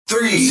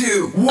3,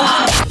 2, 1.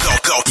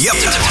 Go. Yep.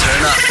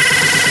 Turn up.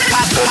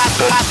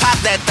 Pop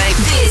that thing.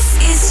 This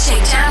is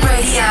Shakedown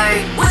Radio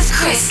with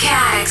Chris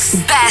Caggs.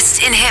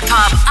 Best in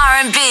hip-hop,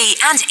 R&B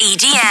and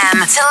EDM.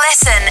 To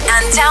listen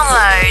and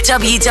download,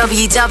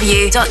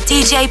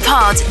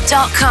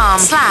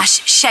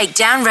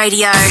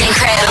 www.djpod.com/shakedownradio.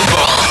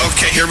 Incredible.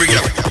 Okay, here we go.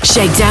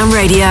 Shakedown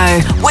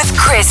Radio with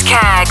Chris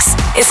Caggs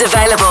is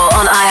available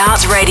on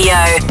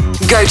iHeartRadio.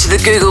 Go to the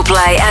Google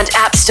Play and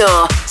App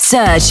Store.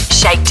 Search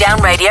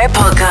Shakedown Radio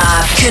Podcast.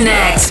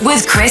 Connect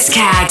with Chris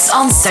Caggs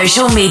on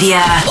social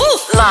media.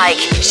 Like,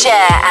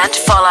 share and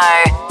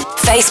follow.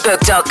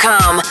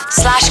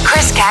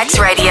 Facebook.com/Chris Caggs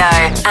Radio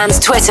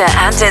and Twitter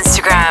and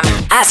Instagram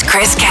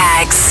 @Chris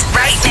Caggs.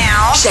 Right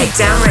now,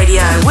 Shakedown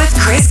Radio with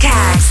Chris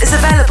Caggs is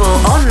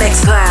available on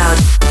Mixcloud.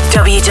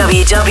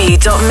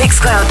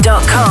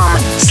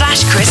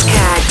 www.mixcloud.com/Chris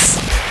Caggs.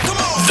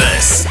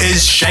 This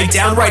is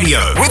Shakedown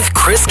Radio with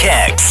Chris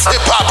Caggs.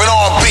 Hip-hop and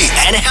R&B.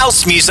 And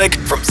house music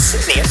from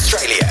Sydney,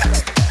 Australia.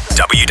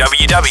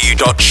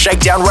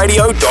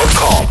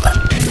 www.shakedownradio.com.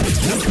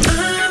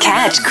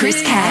 Catch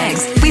Chris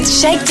Caggs with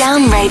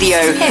Shakedown Radio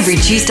every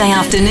Tuesday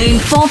afternoon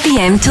 4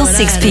 p.m. till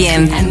 6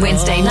 p.m. and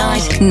Wednesday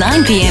night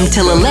 9 p.m.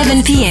 till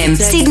 11 p.m.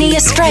 Sydney,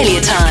 Australia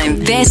time.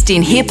 Best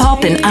in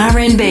hip-hop and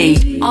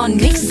R&B on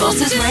Mix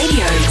Bosses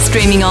Radio.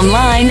 Streaming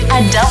online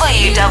at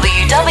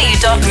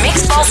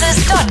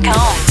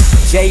www.mixbosses.com.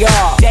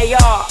 JR,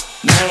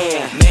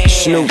 man,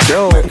 Snoop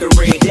Dogg,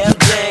 Mercury, the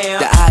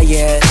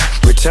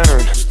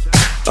return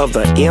of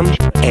the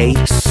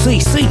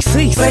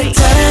MACCC.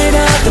 Return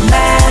of the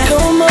Mac,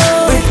 come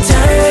on.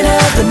 Return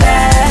of the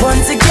Mac,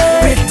 once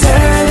again.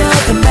 Return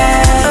of the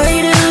Mac,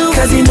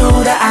 cause you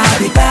know that I'll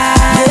be back.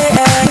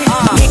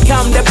 Here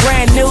come the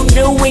brand new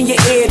in your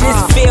ear.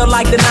 This feel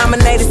like the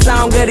nominated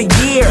song of the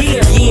year.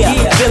 Yeah.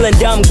 Feeling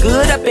dumb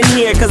good up in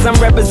here, cause I'm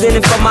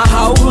representing for my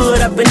whole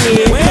hood up in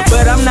here.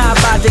 But I'm not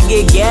about to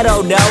get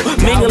ghetto though.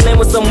 Mingling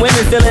with some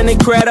women, feeling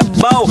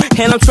incredible.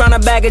 And I'm trying to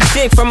bag a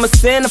chick from a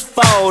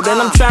centerfold.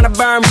 And I'm trying to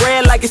burn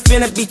bread like it's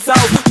finna be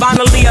toast.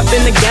 Finally up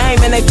in the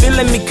game and they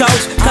feeling me,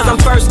 coach. Cause I'm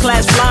first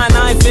class flying,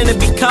 I ain't finna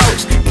be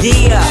coached.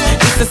 Yeah,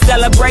 it's a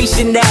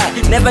celebration that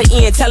never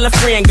end. Tell a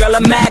friend, girl,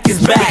 a Mac is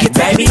back,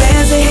 baby.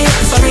 Bands that hit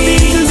the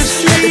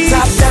streets, let the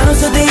top down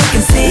so they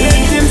can see.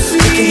 We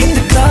can hit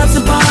the clubs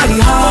and party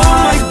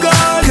hard,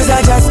 cause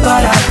I just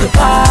got out the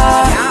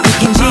bar. We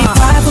can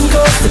G5 from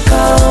coast to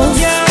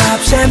coast, pop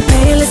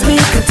champagne, let's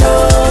make a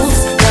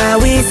toast. Now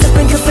we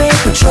sipping cafe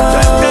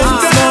Patrol,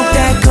 smoke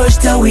that kush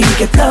till we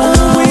get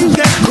blown.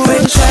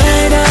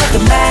 Return of the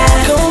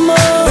Mac, come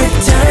on.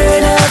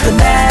 Return of the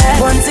Mac,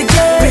 once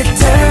again.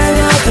 Return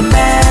of the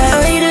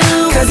Mac,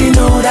 cause you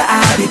know that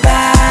I'll be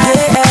back.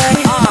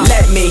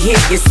 Let me hear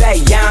you say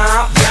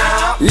yum.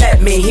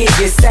 Let me hear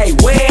you say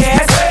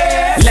where.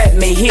 Let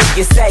me hear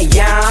you say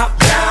yum.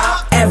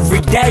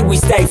 Every day we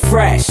stay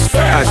fresh.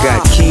 I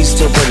got keys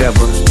to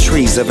whatever,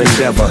 trees of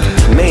endeavor.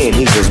 Man,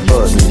 he was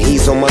buzzing,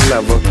 he's on my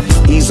level.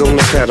 He's on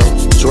the pedal,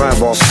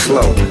 drive off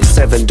slow.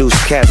 7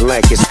 Deuce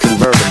Cadillac is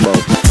convertible.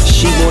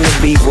 She wanna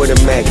be where the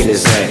Mac in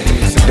his at.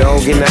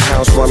 Dog in the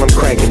house while I'm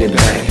cracking it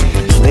back.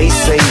 They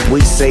say,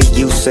 we say,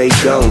 you say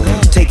go.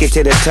 Take it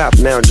to the top,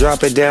 now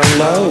drop it down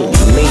low.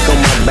 Mink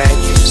on my back,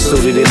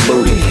 suited and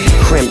booted,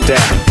 crimped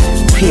out,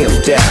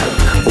 pimped out.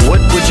 What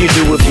would you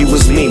do if you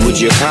was me? Would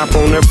you pop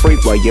on a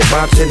freak while you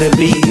bop to the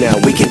beat? Now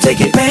we can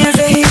take it. Bands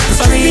that hit the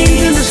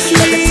streets,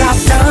 let the top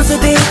down so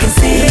they can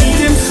see.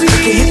 We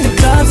can hit the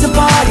clubs and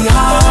party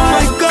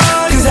hard,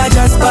 cause I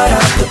just got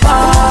out the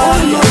bar.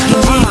 We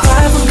can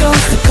G5 from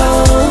coast to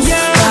coast,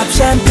 pop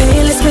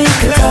champagne, let's make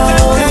a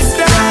toast.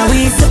 Now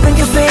we sipping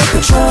cafe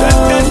Patrol,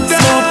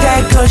 smoke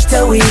that kush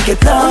till we get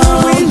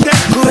blown.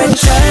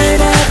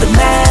 Return of the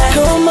Mac,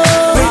 come on.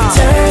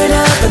 Return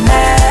of the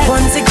Mac,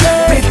 once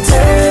again.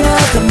 Return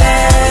of the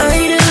Mac,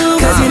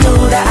 cause you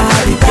know that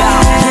I'll be back.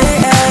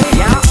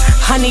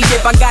 Honey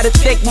dip, I got a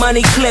thick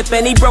money clip,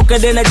 and he broke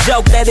it in a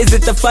joke that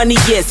isn't the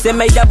funniest. And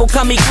may double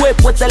come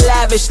equipped with the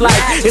lavish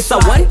life. It's a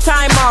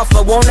one-time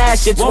offer, won't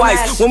ask you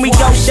twice. When we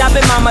go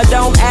shopping, mama,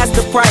 don't ask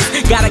the price.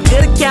 Got a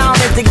good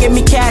accountant to give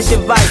me cash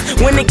advice.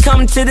 When it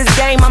comes to this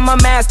game, I'm a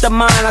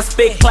mastermind. I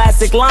spit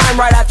classic line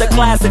right after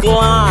classic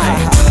line.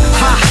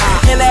 Ha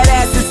ha, and that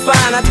ass is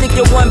fine. I think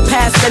it went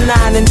past the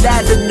 9, and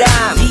that's a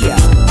dime.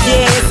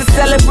 Yeah, it's a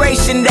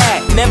celebration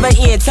that never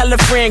end. Tell a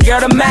friend, girl,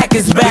 the Mac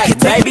is back,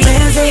 baby.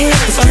 Bands that hit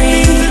the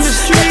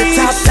streets, let the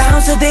top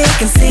down so they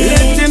can see.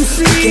 We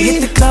can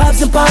hit the clubs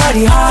and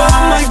party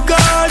hard,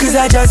 cause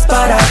I just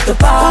got out the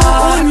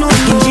bar. We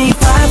can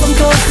G5 from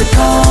coast to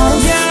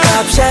coast,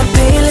 pop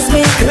champagne, let's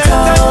make a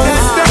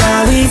toast.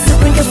 Now we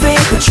sipping cafe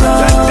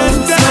Patrol,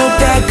 smoke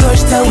that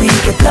kush till we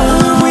get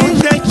blown.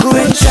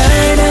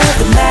 Return of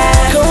the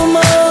Mac, come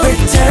on.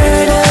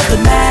 Return of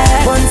the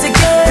Mac, once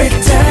again.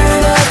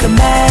 Return of the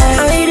Mac,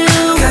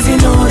 cause you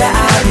know that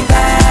I'll be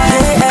back.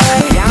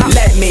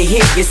 Let me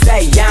hear you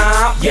say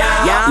yum.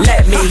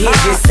 Let me hear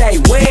you say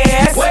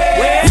where.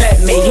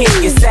 Let me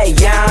hear you say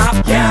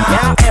yum.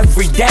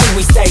 Every day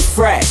we stay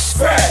fresh.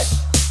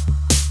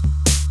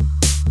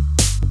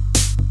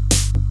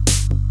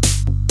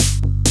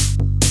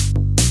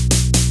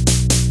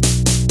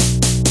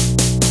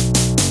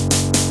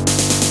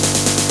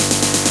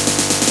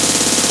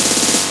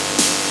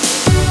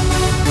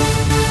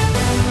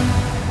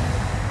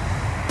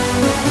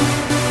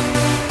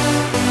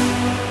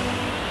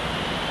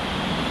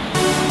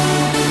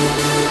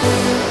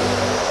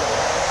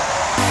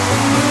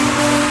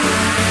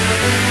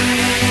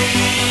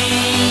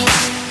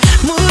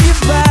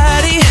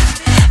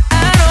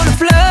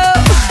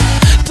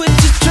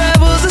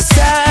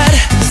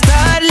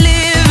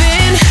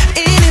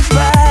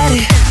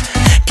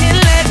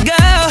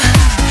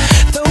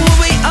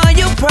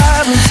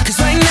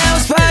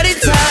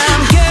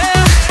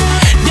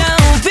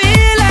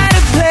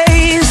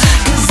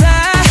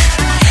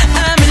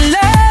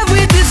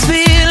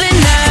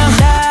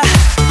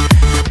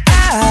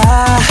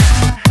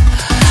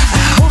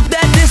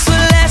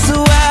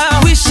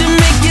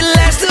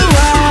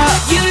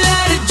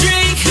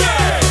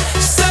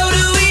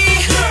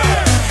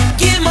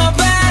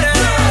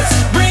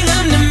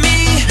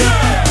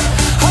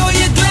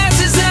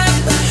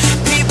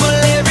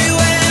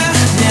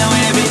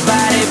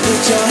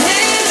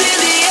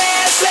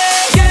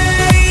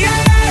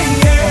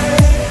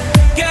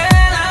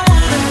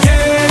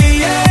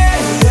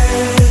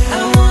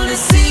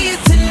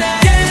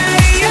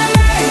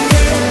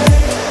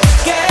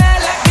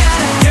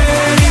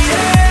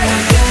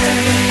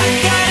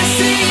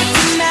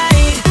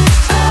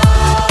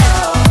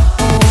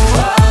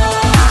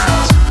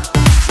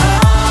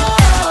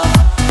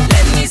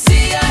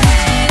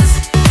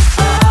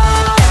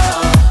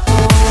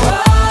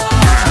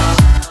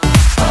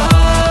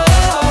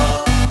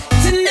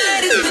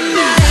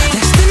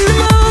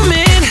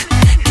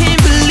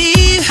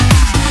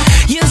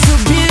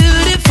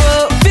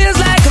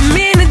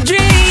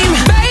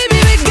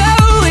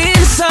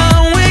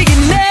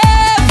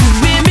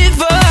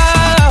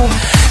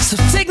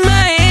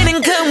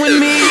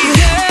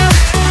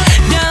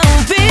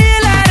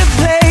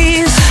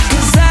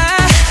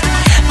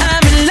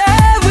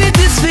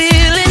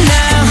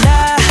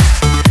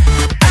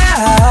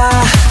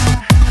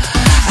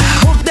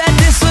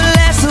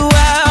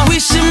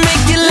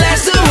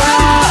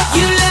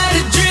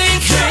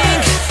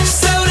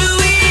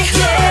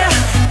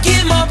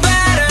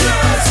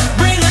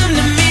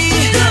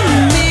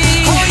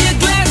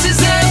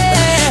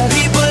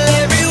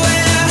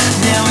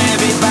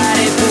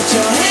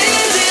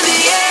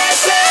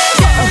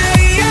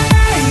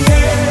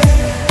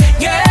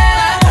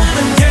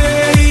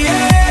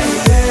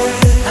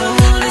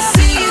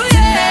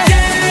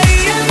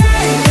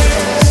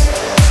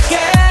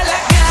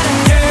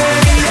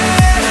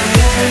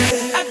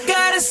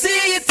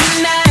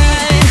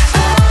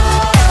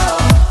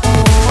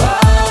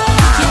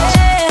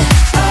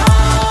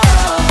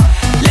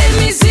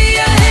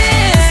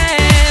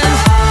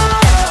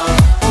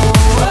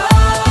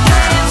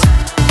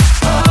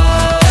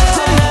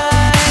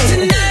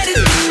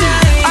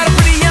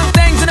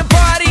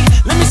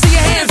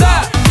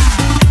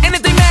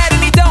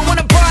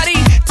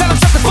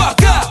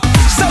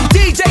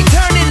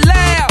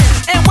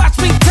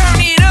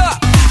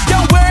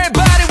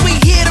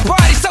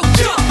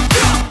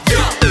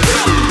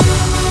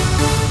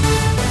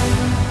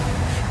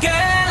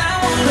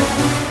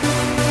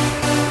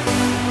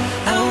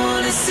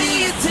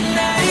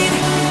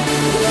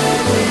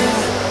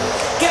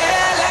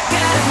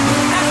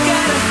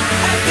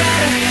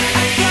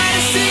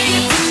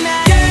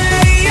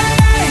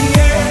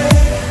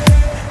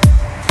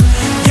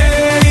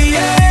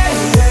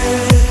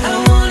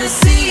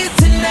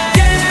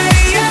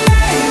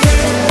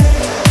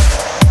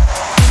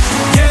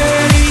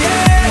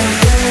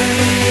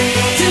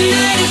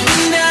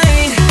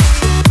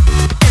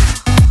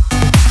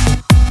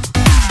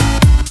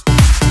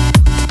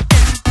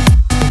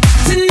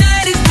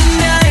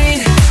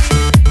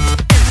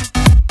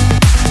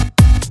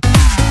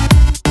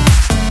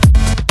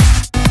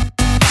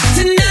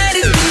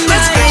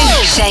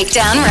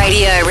 Shakedown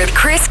Radio with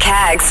Chris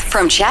Caggs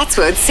from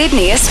Chatswood,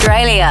 Sydney,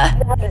 Australia.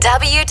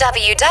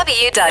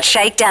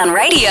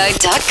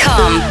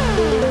 www.shakedownradio.com.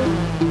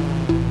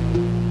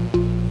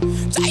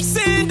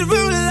 Jason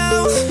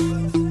Derulo.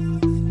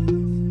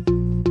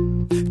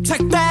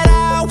 Check that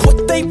out,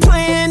 what they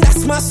playing,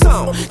 that's my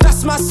song,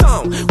 that's my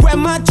song. Grab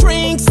my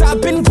drinks, I've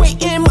been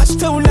waiting much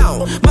too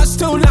long, much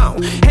too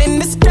long.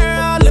 And this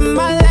girl in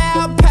my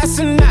lap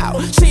passing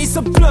out, she's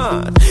a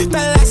blonde.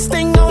 The last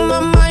thing on my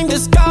mind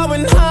is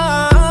going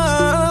home.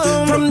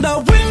 From the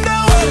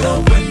window to the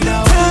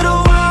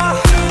wall,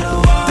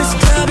 this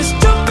club is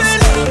jumping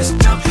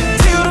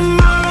till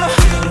tomorrow.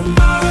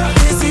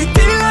 Is it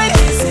daylight?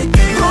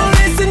 Or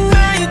is it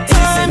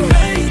nighttime?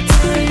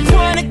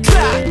 1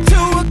 o'clock,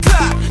 2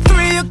 o'clock,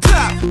 3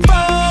 o'clock,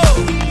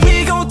 4. We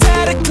gon'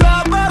 tie the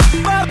club up.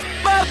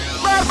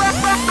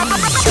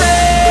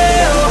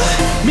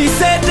 Me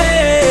said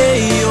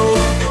they,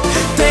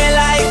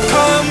 daylight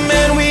come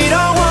and we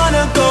don't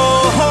wanna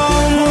go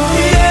home.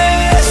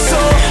 Yeah, so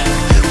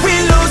we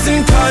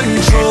losing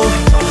control.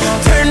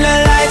 Turn the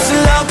lights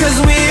low 'cause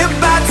we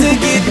about to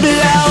get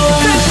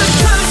blown. Let the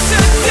sun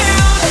shut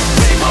down.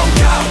 We won't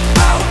go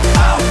out.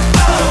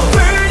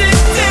 Burn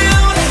it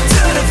down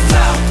to the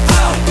floor.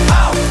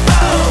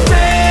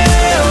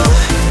 Damn,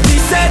 we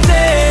said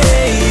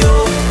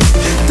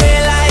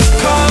daylight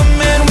come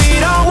and we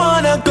don't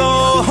wanna go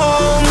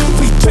home.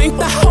 We drink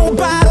the whole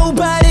bottle,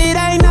 but it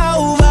ain't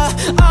over.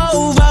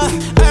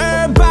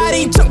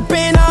 Everybody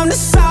jumping on the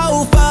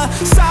sofa.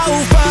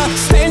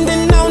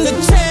 Standing on the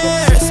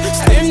chairs,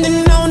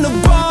 standing on the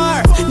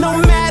bar. No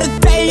matter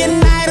day and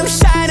night, I'm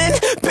shining.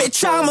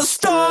 Bitch, I'm a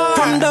star.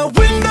 From the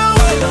window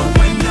to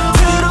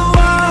the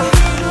wall,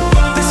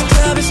 this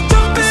club is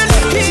jumping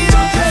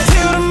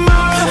till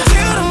tomorrow.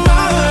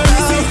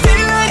 Is it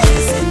daylight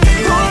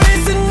or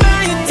is it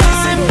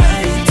nighttime?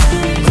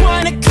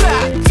 1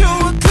 o'clock, 2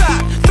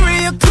 o'clock,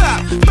 3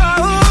 o'clock,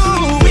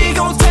 4. We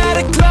gon' tie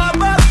the club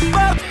up.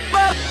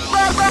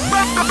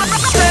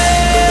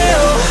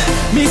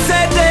 Me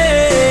said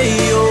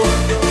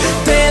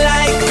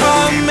daylight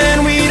come and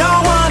we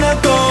don't wanna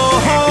go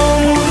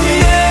home.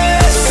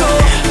 Yeah, so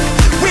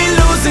we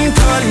losing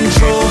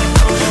control.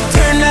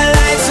 Turn the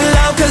lights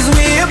low 'cause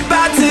we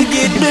about to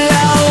get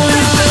blown.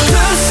 The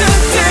club shut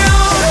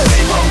down. We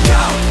won't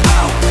go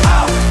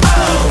out.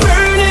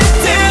 Burn it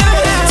down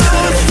to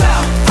the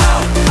floor.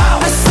 I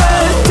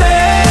said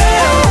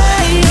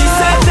me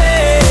said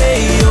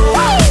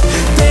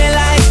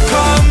daylight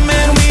come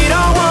and we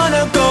don't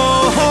wanna go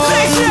home.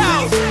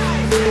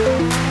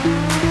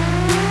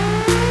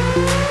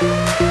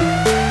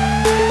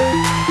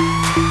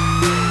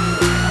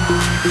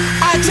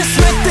 I just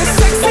met this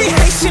sexy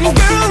Haitian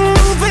girl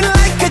moving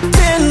like a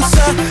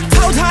dancer.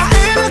 Told her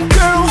and her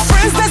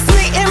girlfriends that's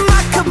me in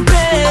my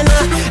cabana.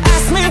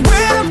 Asked me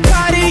where the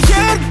party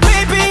at,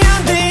 baby,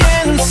 I'm the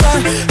answer.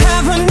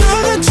 Have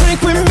another drink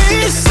with me,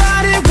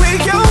 started with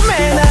your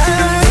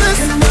manners.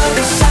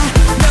 Another shot.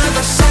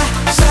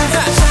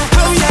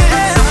 Oh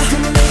yeah.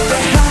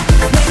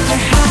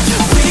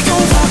 We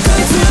gon' walk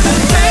until the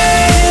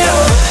day.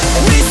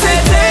 We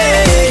said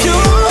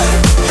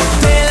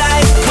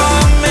daylight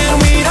come and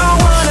we don't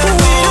wanna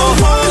go.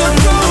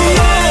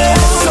 Yeah,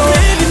 so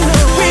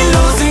we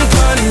losing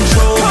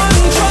control.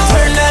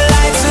 Turn the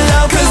lights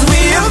low 'cause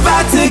we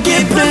about to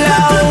get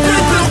blown.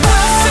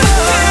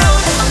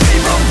 We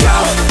won't go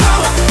out.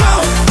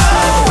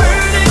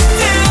 Burn it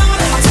down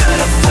to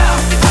the floor.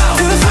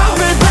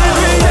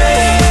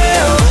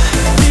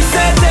 We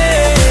said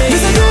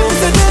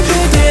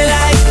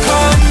daylight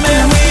come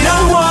and we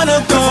don't wanna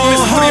go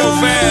home.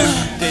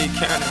 Dade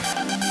County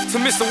to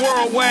Mr.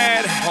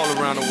 Worldwide, all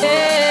around the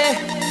world.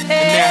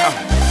 And now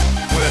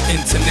we're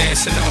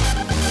international,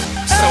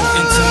 so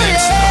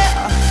international,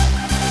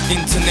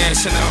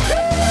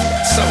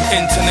 so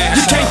international.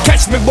 You can't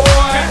catch me, boy.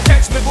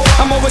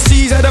 I'm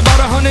overseas at about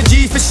 100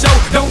 G for show.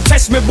 Don't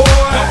test me, boy.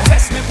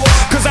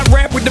 'Cause I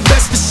rap with the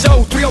best of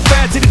show.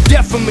 305 to the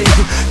death of me.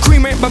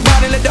 Cremate my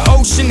body, let the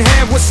ocean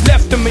have what's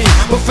left of me.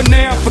 But for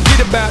now, forget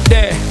about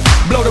that.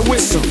 Blow the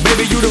whistle,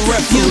 baby, you the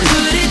referee. You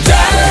put it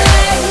down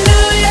like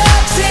New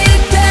York City.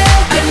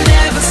 I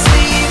never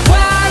sleep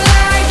while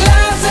like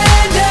Los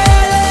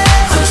Angeles.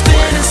 I'm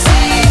spinning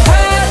sea,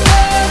 hot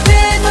love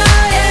in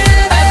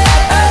Miami.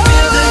 I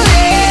feel the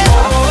heat,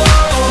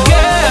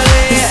 girl.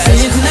 It's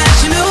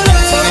international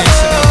love.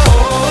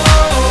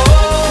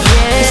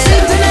 It's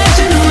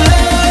international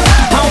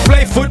love. I don't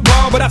play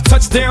football, but I've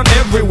touched down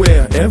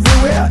everywhere.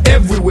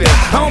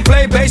 I don't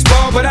play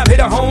baseball, but I've hit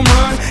a home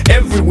run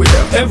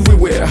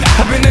everywhere.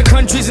 I've been to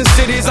countries and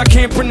cities I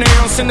can't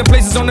pronounce, and the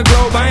places on the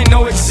globe I ain't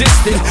know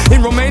existed.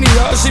 In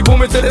Romania, she pulled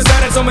me to the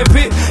side and told me,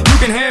 "Pit, you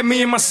can have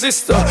me and my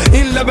sister."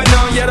 In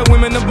Lebanon, yeah, the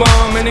women are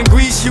bomb, and in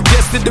Greece, you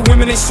guessed it, the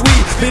women is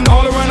sweet. Been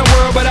all around the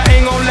world, but I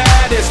ain't gon'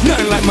 lie, there's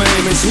nothing like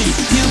Miami's heat.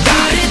 You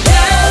got it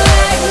down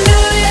like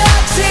New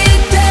York City.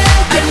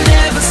 I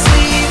never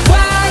sleep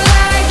while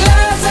like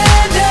Los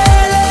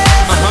Angeles.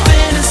 I'm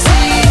spinning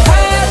sea,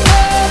 hot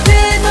love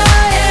in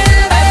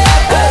Miami.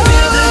 I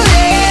feel the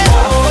heat,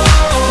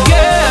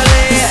 girl.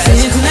 It's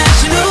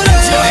international.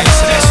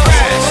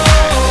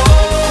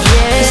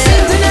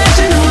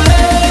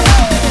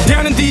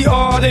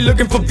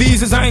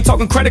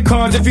 talking credit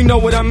cards if you know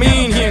what I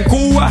mean. Here in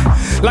Cuba,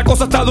 la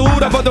cosa está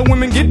dura, but the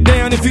women get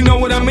down if you know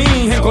what I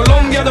mean. In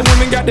Colombia, the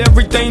women got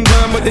everything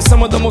done, but they're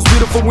some of the most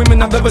beautiful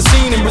women I've ever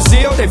seen. In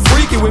Brazil, they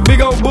freaky with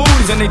big old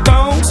booties and they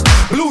thongs,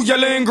 blue,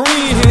 yellow, and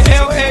green. In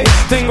LA,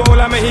 tengo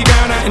la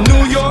mexicana. In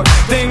New York,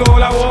 tengo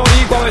la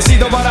boricua.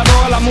 Besito para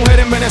todas las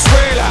mujeres en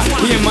Venezuela.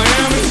 Y en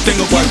Miami,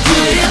 tengo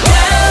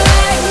cualquiera.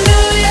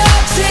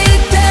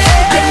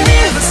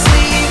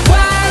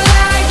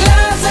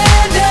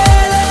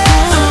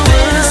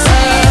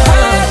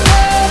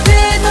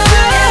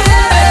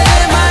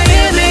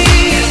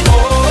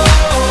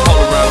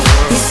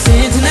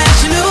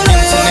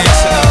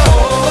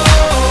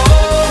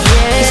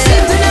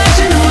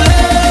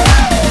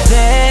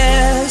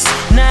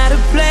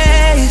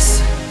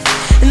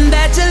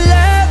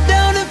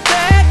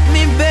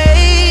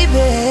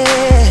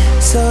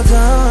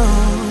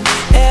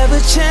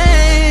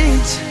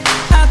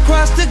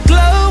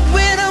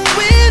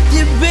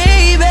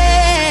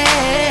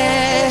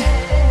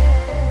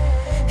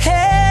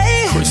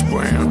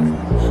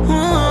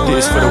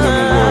 For the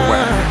women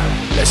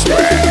worldwide. Let's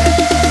ride.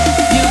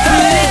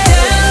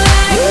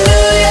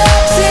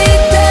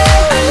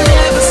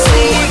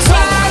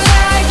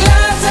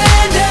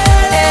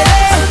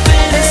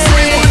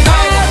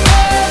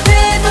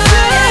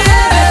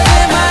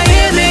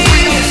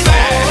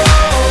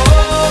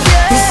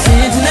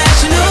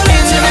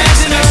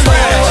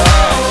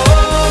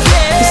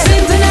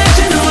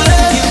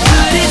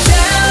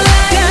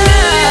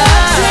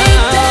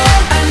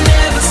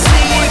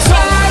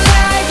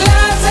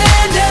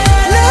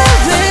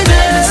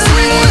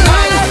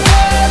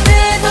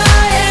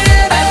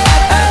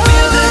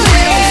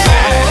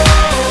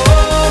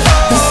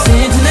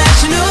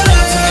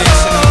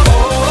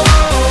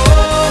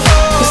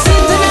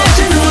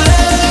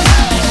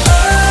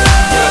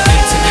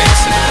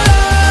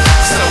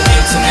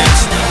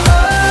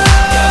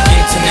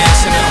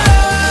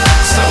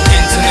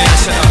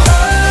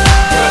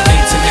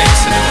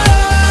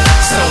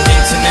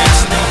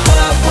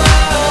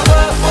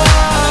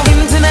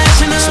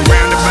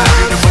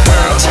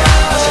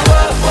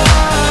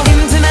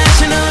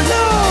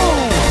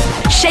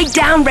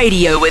 Shakedown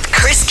Radio with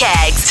Chris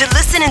Caggs. To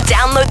listen and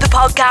download the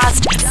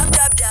podcast,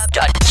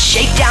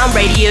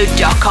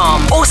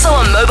 www.shakedownradio.com. Also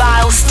on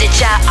mobile,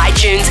 Stitcher,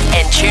 iTunes,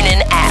 and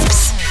TuneIn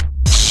apps.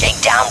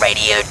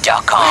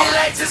 Shakedownradio.com. We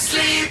like to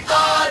sleep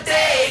all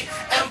day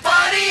and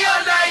party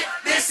all night.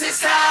 This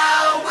is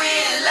how we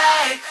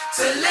like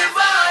to live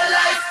our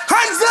life.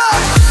 Hands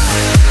up!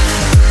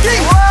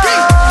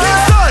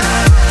 Kingston!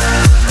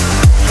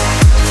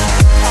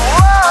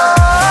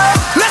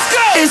 Let's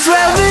go! It's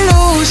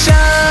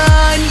revolution.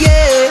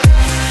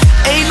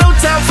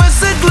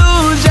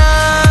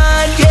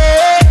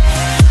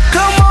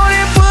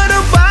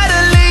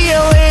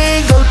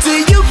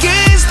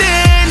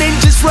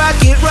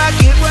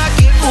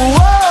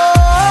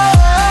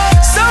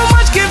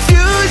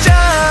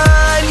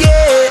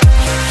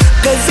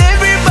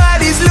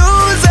 Everybody's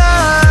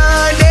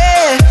losing,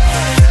 yeah.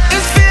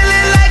 It's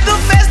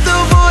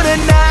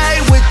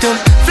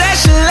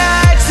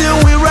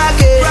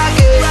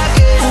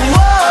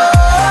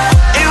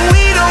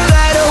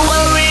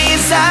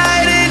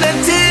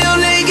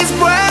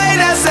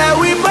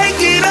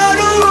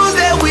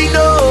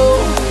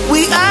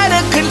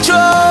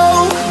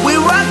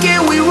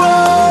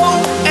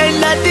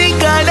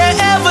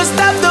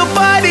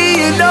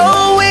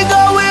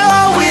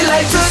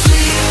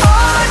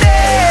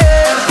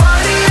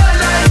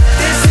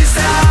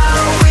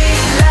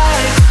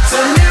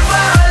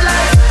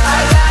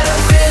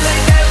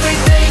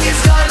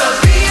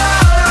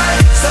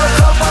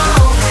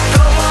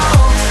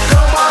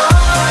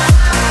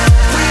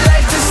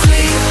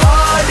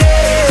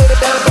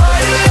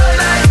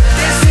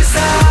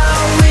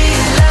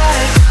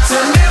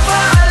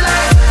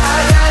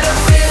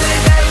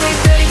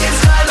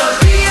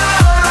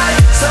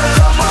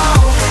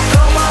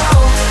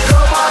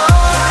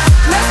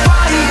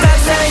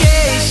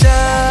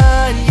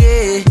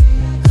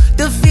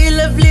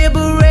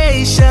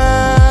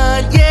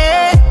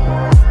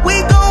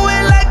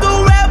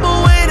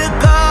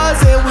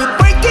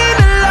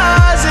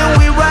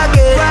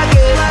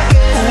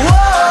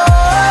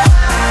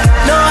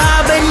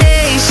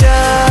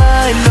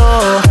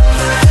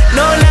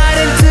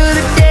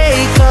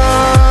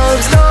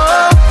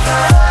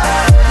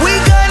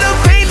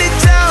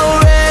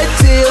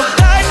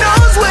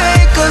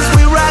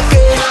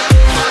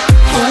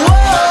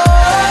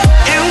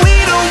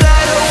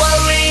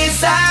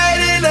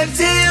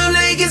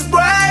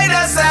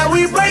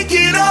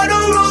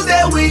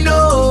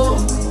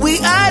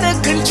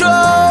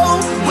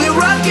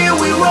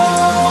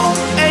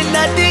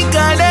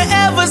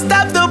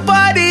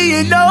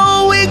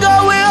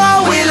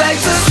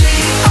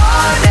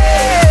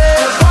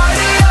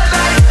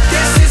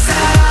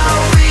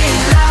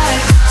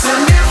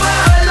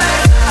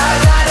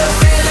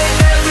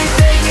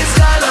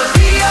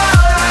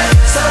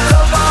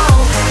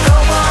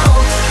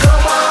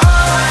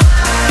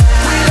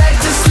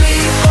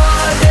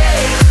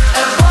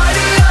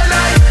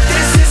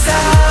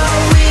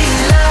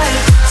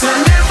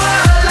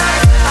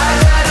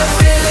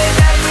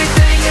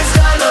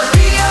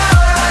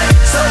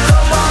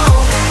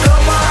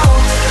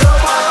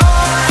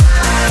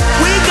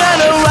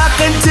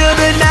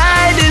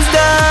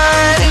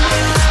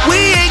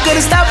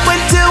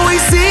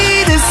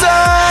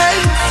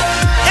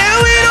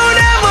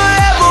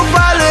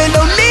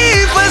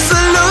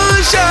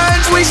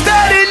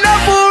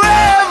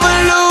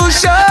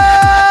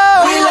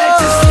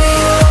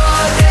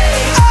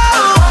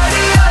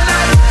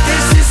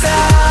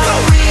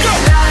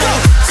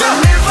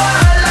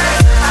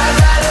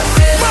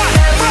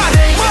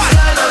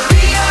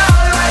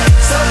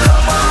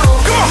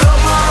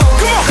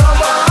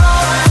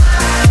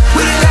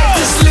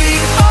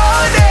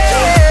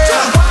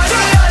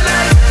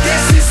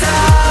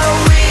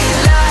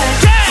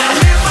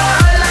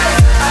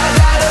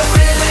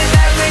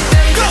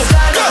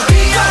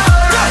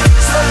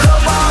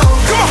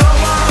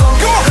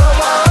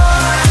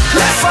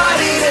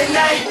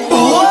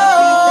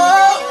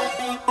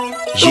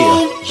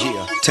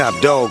top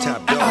dog.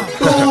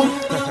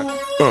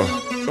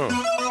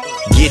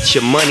 Get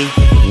your money,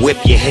 whip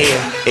your hair.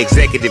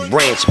 Executive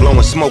branch,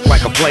 blowing smoke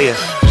like a player.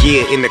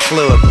 Yeah, in the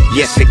club,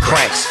 yes it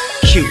cracks.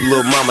 Cute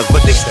little mamas,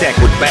 but they stack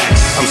with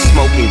backs. I'm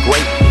smoking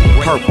great,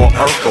 purple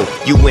Urkel.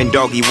 You in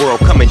doggy world,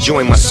 come and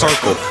join my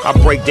circle. I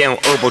break down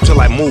herbal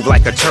till I move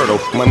like a turtle.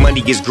 My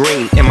money is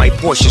green and my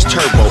Porsche's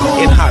turbo.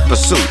 In hot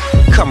pursuit,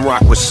 come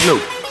rock with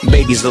Snoop.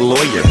 Baby's a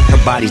lawyer,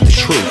 her body's the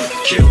truth.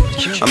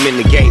 I'm in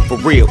the game for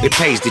real, it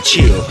pays to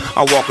chill.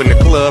 I walk in the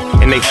club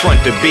and they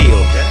front the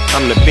bill.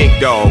 I'm the big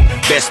dog,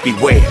 best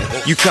beware.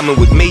 You coming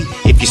with me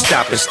if you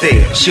stop and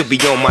stare. She'll be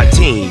on my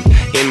team,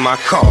 in my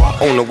car,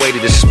 on the way to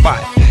the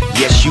spot.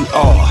 Yes you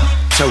are,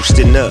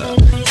 toasting up.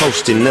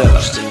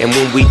 And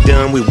when we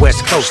done, we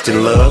West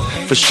Coastin' love.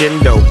 For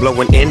Shindo,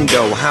 blowing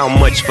endo. How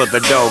much for the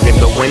dog in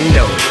the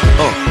window?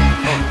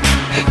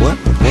 What?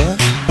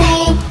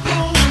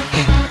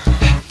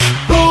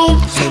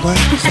 Say what?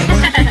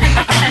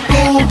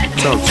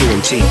 Talk to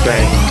him,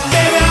 T-Bang.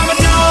 Baby, I'm a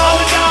dog.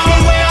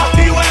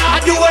 Beware.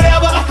 I do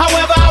whatever,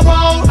 however I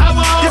want.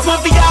 This one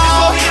for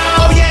y'all.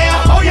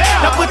 Oh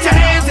yeah. Now put your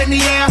hands in the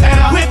air.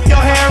 Whip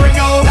your hair and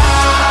go.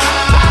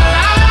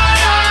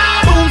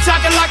 Boom,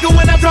 shakalaka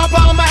when I drop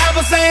all my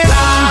ever saying.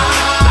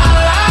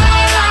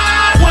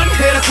 One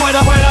hit a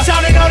quitter.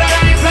 Shout it, know that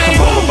I ain't playing.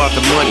 I'm all about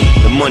the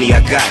money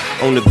I got.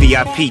 On the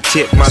VIP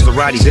tip,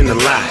 Maseratis in the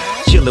lot.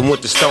 Chillin'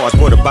 with the stars,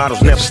 boy, the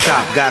bottles never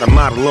stop. Got a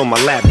model on my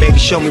lap, baby,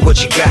 show me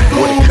what you got.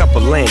 With a cup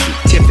of Landy,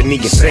 Tiffany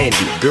and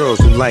Sandy. Girls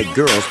who like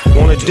girls,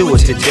 wanna do it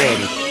to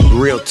daddy.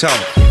 Real talk,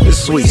 the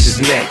sweets is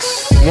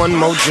next. One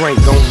more drink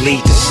gon'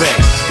 lead to sex.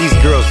 These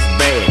girls is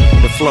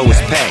bad, the flow is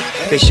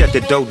packed. They shut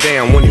the dough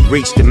down when it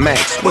reached the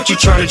max. What you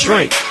tryna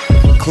drink?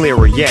 Clear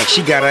a yak,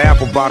 she got an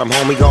apple bottom,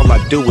 homie, all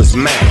I do is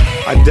mac.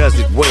 I does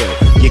it well,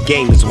 your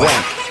game is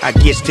whack. I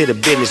gets to the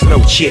business,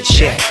 no chit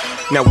chat.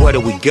 Now where do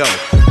we go?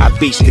 I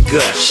beats the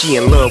gut. She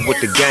in love with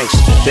the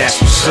gangster. That's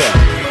what's up.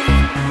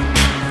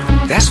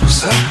 That's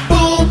what's up.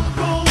 Boom.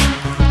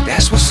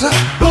 That's what's up.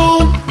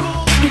 Boom.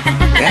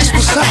 That's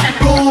what's up.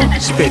 Boom.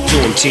 Spit to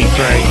him,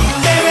 T-Pain.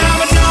 Baby,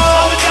 I'm a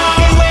dog.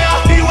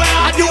 Beware.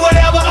 I do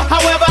whatever,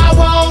 however I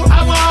want.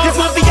 This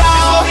one for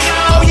y'all.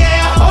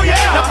 Oh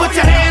yeah. Now put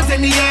your hands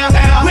in the air.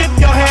 Whip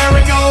your hair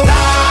and go.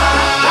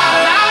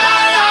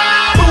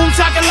 Boom,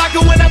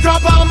 shakalaka when I drop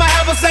all my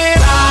ever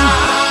saying.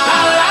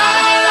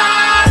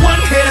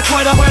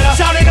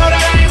 Shout it, know that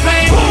I ain't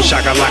playing.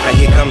 Shakalaka,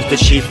 here comes the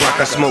chief rock.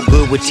 I smoke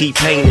good with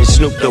T-Pain and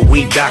Snoop the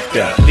weed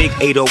doctor. Big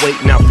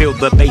 808, now feel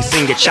the bass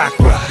in your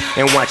chakra.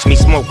 And watch me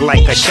smoke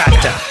like a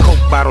shotta. Coke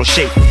bottle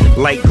shaped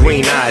like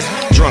green eyes.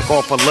 Drunk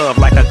off of love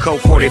like a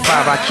Coke 45.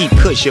 I keep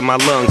kush in my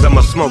lungs,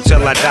 I'ma smoke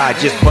till I die.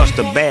 Just bust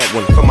a bad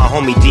one for my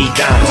homie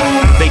D-Dimes.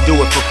 They do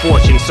it for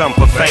fortune, some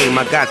for fame.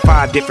 I got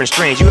 5 different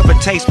strains. You ever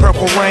taste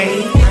Purple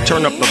Rain?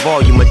 Turn up the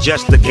volume,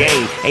 adjust the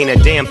gain. Ain't a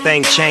damn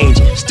thing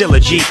changed, still a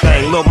G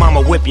thing. Lil'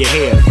 mama, whip your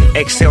hair.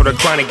 Exhale the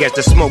chronic as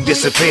the smoke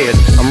disappears.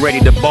 I'm ready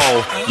to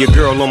ball. Your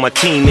girl on my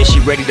team and she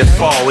ready to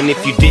fall. And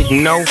if you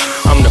didn't know,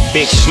 I'm the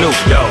big Snoop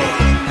Dogg.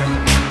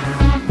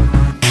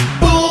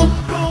 Boom.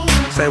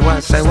 Say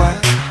what?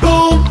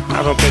 Boom.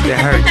 I don't think they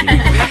heard you.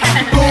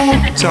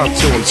 Boom. Talk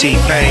to him, T-Pain.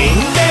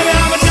 Baby,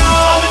 I'm a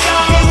dog.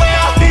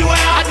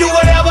 Beware. I do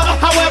whatever,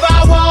 however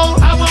I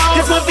want.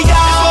 This one for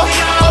y'all.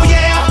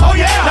 Oh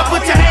yeah. Now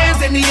put your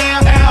hands in the air.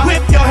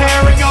 Whip your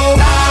hair and go.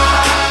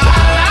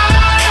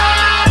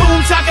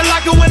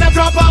 Shakalaka when I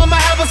drop all my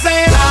ever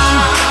saying.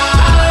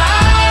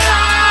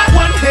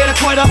 One hit a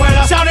quitter.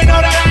 Shout it,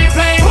 know that I ain't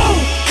playing.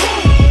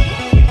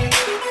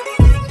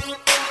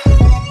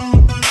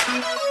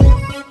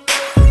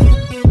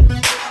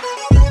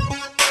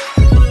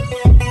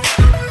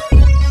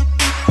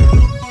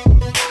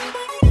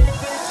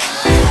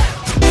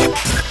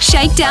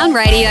 Shakedown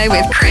Radio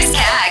with Chris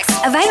Caggs.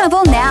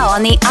 Available now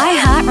on the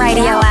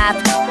iHeartRadio app.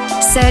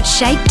 Search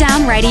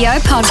Shakedown Radio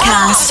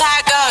Podcast.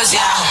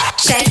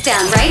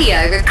 Shakedown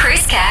Radio with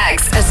Chris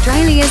Caggs.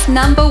 Australia's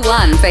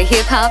 #1 for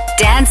hip-hop,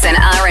 dance and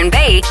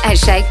R&B at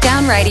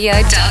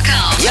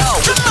shakedownradio.com.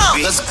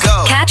 Yo, let's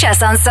go. Catch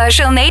us on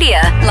social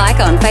media, like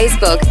on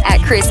Facebook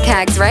at Chris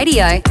Caggs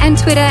Radio and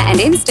Twitter and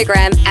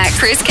Instagram at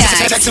Chris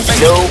Caggs.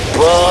 Yo,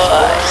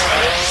 boy.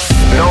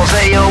 Don't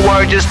say a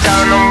word, just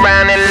turn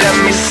around and let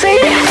me see.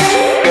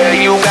 Girl,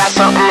 you got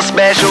something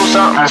special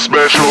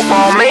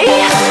for me.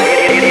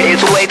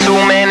 It's way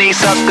too many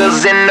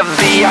suckers in the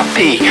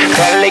VIP.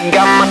 Girl, they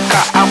got my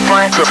car out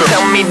front.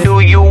 Tell me,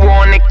 do you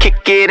wanna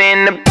kick it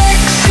in the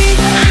backseat?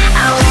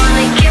 I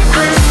wanna get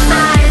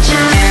beside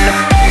you In the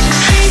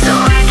backseat. so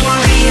I can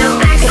be your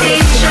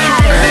backseat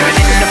driver.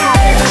 In the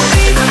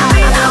backseat.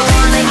 I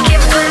wanna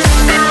get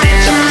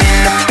beside you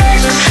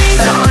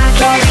so I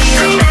can be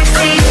your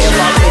backseat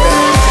driver.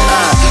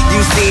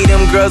 You see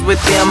them girls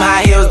with them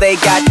high heels, they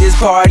got this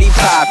party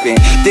poppin'.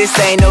 This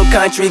ain't no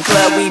country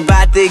club, we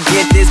bout to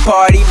get this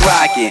party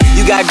rockin'.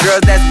 You got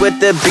girls that's with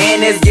the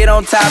business, get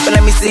on top and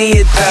let me see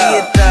it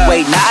though.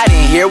 Wait, not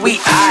in here,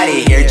 we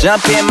outta here.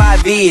 Jump in my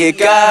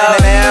vehicle,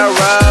 Camaro,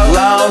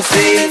 long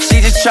seat.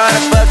 She just tryna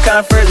fuck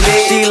comfortably.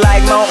 She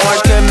like my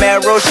orange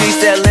Camaro, she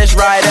said let's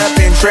ride up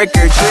and trick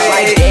or treat.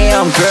 Like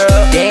damn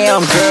girl,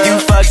 you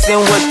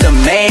fuckin' with the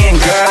man,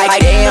 girl.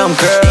 Like damn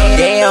girl,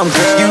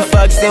 you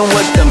fuckin'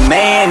 with the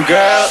man,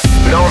 girl.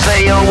 Don't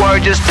say a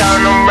word, just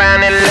turn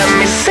around and let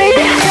me see.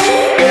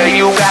 Girl,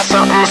 you got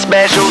something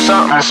special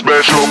for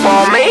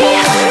me.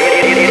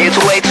 It's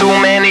way too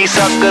many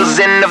suckers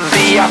in the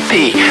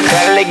VIP.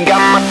 Girl, they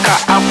got my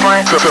car out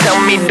front. Tell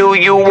me, do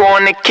you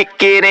wanna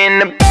kick it in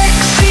the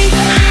backseat?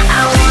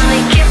 I wanna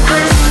get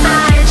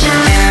beside you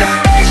In the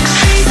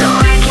backseat. so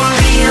I can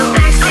be a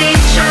backseat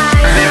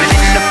driver.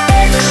 In the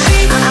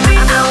backseat. I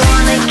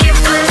wanna get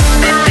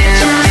beside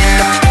you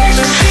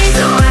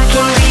so I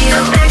can be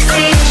a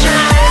backseat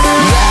driver.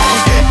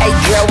 Hey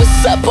girl,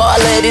 what's up?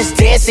 All of this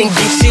dancing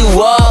get you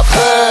off,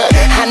 huh?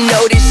 I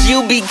notice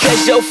you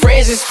because your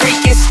friends is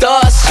freaking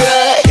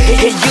starstruck.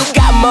 And you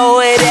got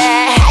more of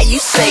that, how you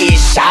say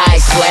it's shy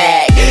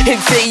swag.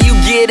 Until you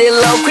get it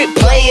low, quit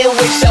playing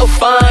with your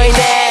fine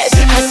ass.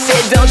 I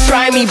said don't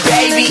try me,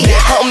 baby,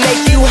 I'll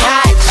make you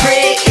hot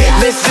trick.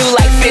 Let's do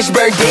like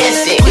Fishburne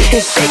dancing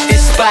and shake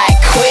this spot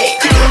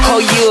quick. Oh,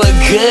 you a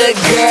good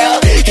girl,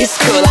 it's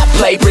cool, I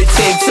play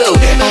pretend too.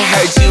 I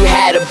heard you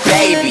had a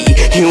baby,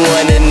 you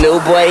want a new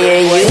boy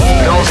in you?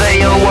 Don't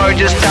say a word,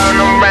 just turn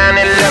around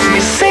and let me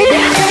see.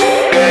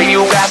 Girl,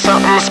 you got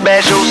something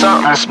special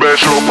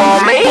for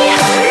me.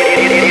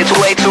 It's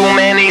way too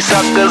many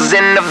suckers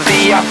in the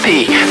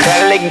VIP.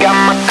 Girl, they got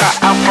my car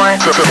out front.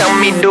 Tell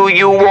me, do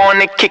you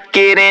wanna kick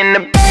it in the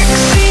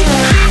backseat?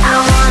 I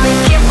wanna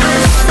get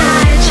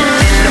beside you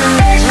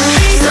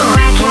so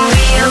I can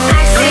be a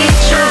backseat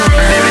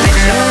driver.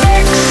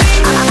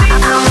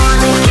 I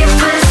wanna get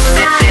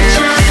beside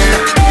you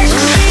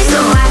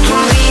so I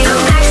can be a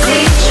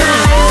backseat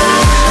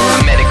driver. I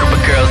met a group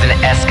of girls in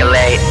an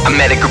Escalade.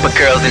 Met a group of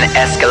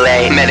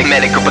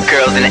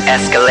girls in an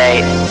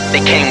Escalade. They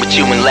came with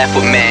you and left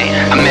with me.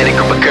 I met a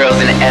group of girls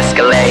in an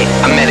Escalade.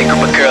 Met a group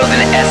of girls in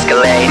an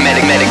Escalade.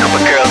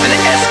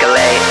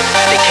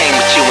 They came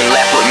with you and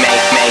left with me.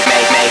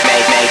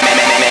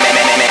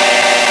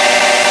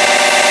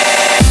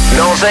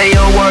 Don't say a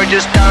word,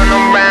 just turn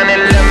around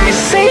and let me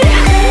see.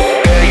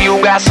 Girl,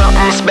 you got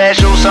something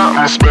special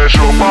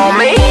for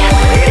me.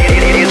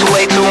 It's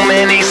way too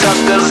many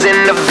suckers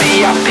in the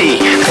VIP.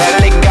 Girl,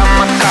 they got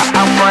my car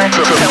out front.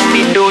 Tell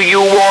me, do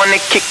you wanna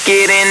kick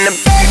it in the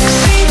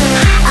backseat?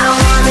 I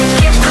wanna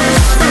get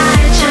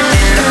beside you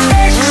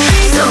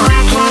so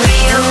I can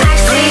be a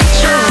backseat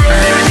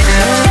driver.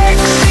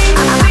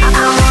 I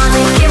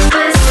wanna get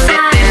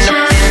beside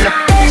you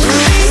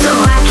so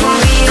I can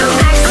be a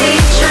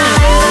backseat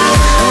driver.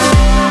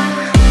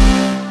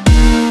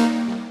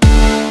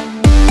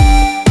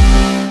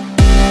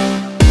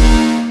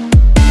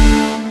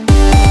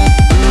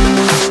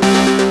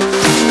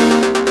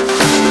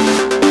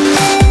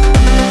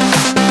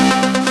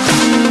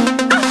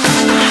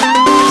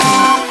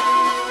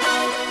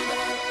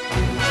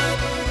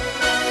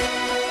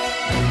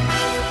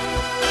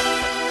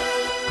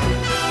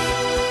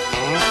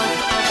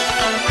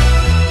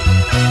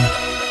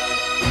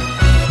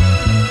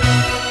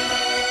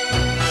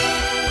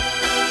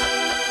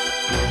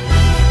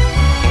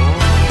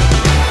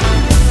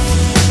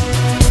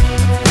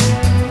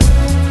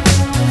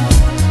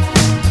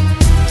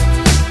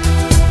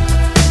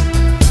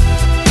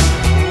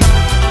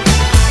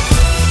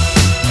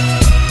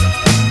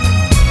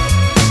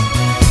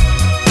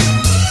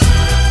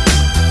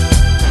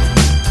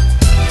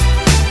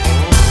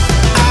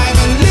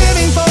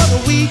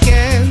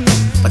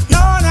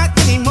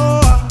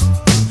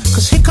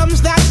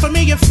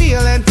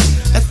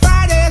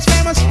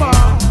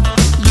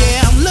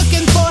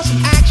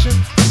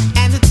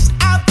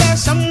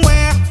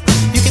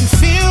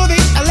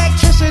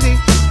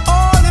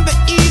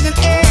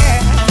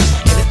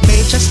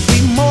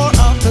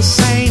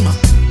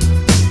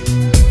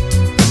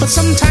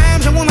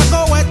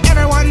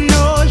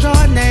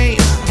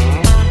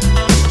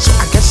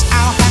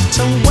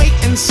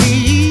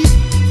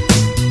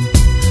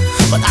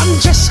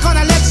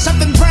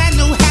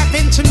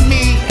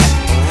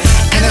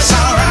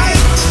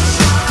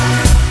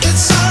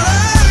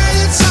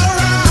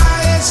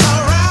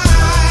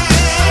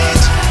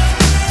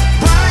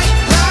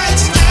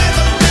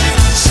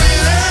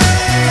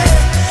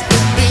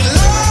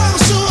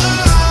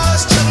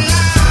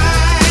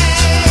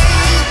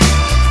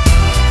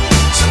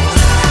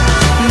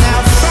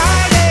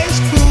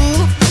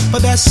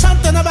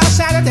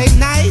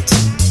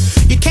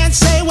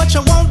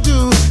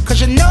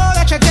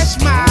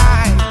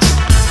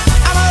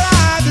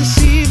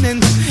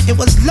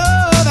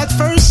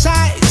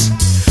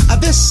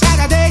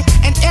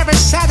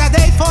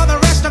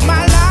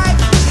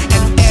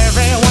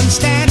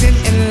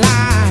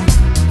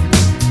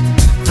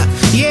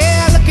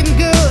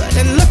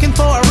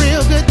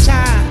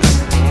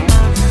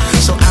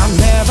 So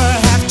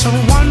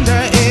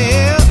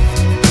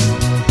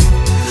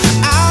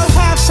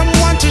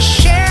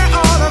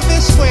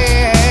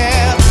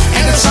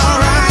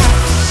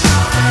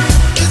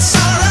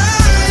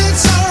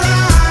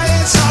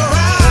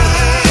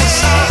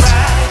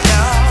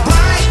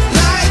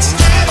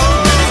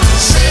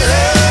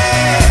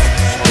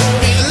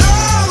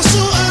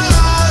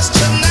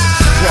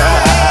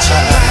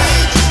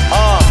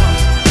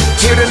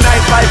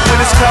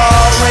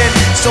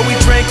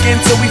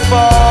working till we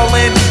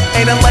fallin'.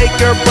 Ain't a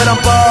Laker, but I'm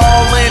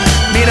ballin'.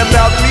 Mean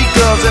about 3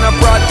 girls, and I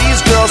brought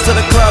these girls to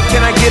the club.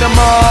 Can I get them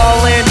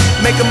all in?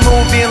 Make a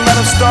movie and let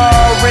them star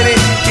in it.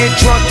 Get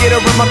drunk, get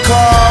her in my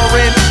car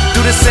and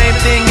do the same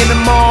thing in the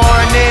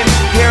morning.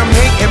 Hear them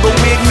hating, but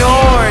we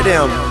ignore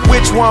them.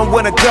 Which one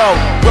wanna go?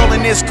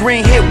 Rolling this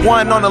green, hit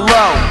one on the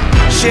low.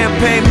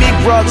 Champagne, meat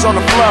rugs on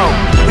the floor.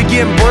 We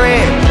getting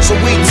bread, so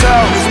we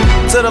toast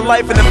to the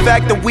life and the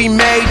fact that we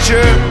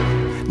major.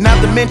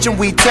 Not to mention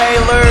we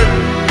tailored.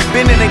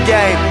 Been in the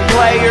game,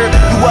 player.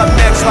 You up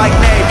next like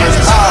neighbors.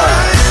 Oh.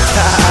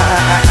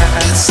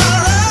 It's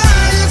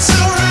alright, it's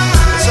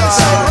alright,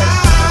 it's alright.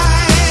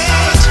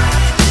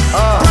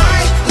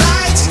 Bright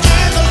lights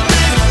in the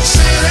big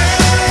city.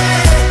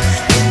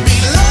 It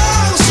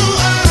belongs to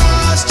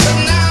us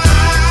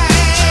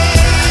tonight. And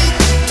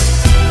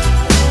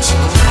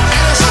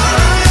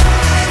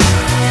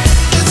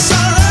it's alright, it's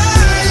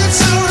alright, it's alright,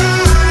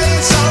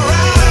 it's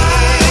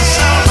alright, it's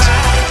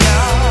alright.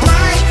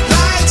 Bright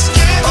lights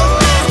in the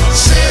big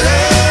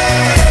city.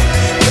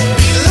 It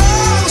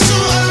belongs to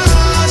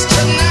us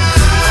tonight.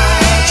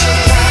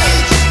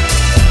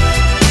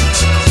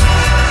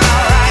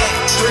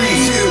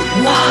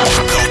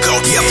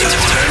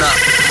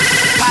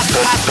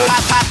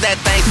 Pop that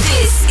thing.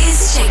 This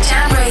is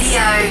Shakedown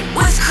Radio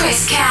with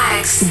Chris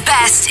Caggs.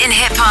 Best in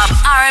hip hop,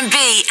 R&B,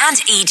 and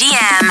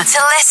EDM. To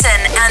listen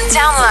and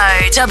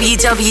download,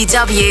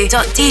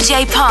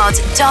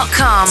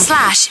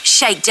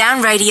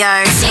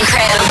 www.djpod.com/shakedownradio.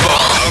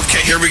 Incredible. Okay,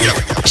 here we go.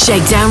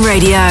 Shakedown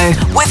Radio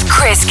with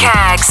Chris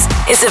Caggs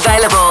is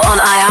available on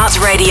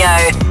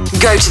iHeartRadio.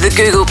 Go to the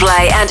Google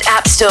Play and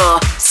App Store.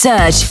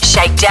 Search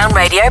Shakedown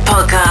Radio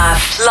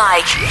Podcast.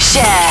 Like,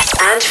 share,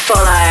 and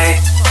follow.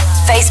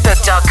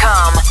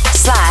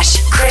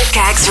 Facebook.com/Chris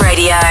Caggs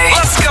Radio.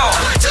 Let's go.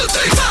 1, 2,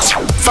 3,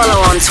 4.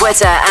 Follow on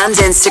Twitter and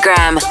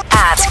Instagram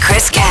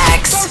 @Chris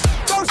Caggs.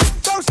 Don't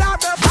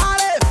stop the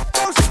party.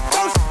 Don't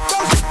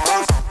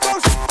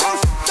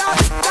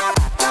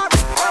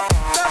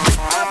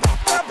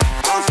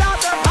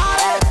stop the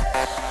party.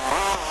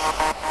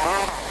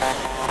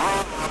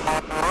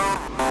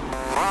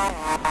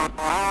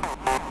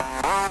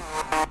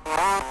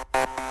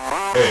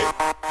 Hey,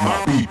 my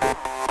people.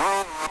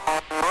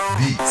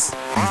 These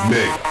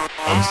niggas,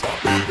 I'm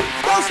stopping.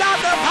 Don't stop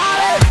the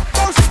party.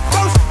 Don't stop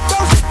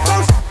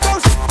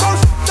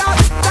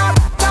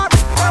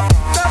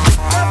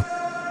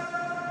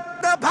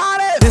the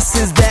party. This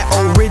is that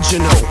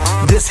original.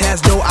 This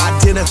has no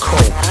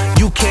identical.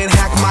 You can't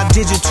hack my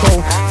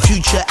digital.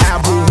 Future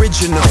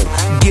aboriginal.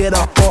 Get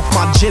up off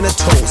my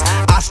genitals.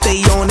 I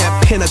stay on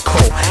that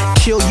pinnacle.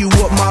 Kill you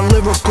with my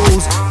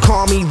lyricals.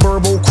 Call me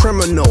verbal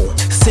criminal.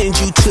 Send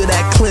you to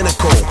that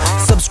clinical.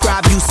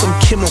 Subscribe you some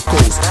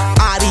chemicals.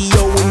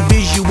 Audio and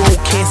visual.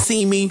 Can't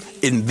see me.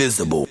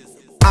 Invisible.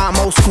 I'm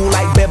old school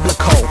like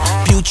biblical.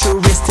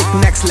 Futuristic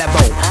next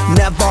level.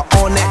 Never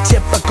on that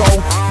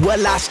typical.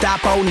 Will I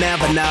stop? Oh,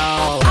 never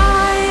know.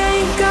 I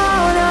ain't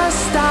gonna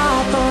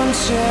stop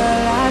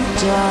until I'm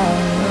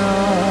done.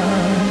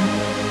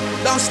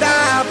 Don't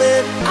stop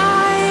it.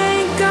 I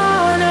ain't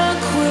gonna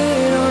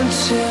quit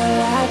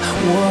until I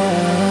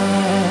won.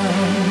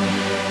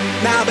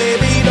 Now,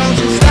 baby, don't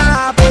you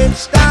stop it.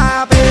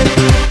 Stop it.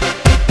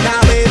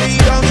 Now, baby,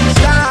 don't you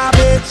stop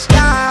it.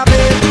 Stop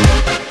it.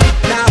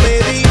 Now,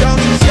 baby,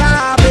 don't you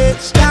stop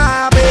it.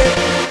 Stop it.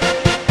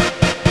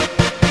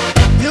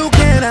 You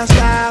cannot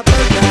stop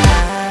it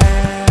now.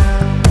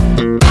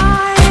 I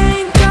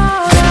ain't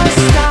gonna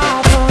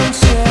stop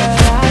until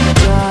I'm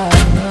done.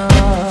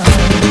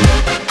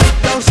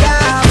 Don't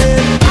stop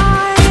it. I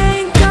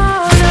ain't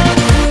gonna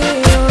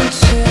quit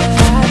until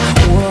I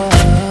won.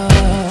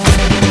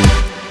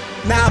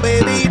 Now,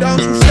 baby, don't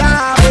you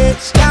stop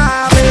it.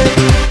 Stop it.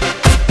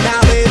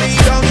 Now, baby,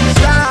 don't you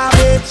stop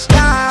it.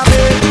 Stop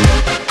it.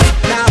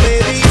 Now,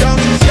 baby,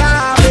 don't you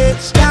stop it.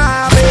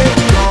 Stop it.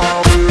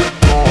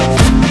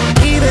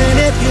 Even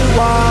if you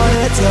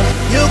wanted to,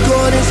 you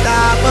couldn't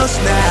stop us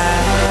now.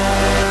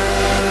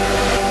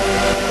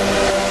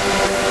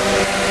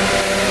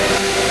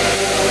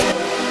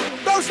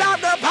 Don't stop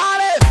the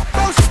party.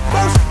 Don't stop.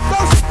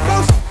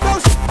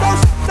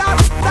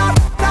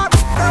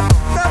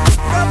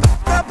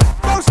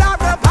 Don't stop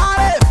the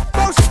party.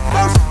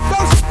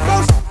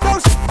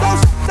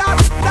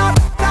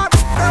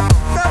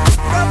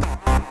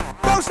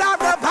 Don't stop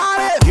the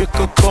party. You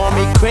could call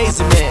me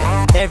crazy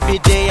man. Every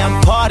day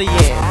I'm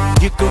partying.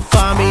 You could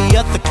find me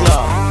at the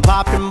club,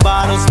 popping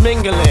bottles,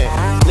 mingling.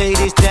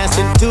 Ladies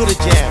dancing to the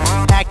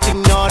jam,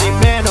 acting naughty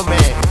man oh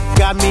man.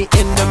 Got me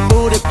in the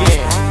mood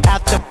again.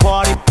 At the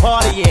party,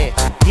 partying.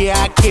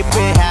 Yeah, I keep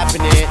it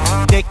happening.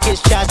 Taking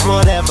shots,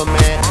 whatever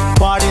man.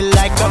 Party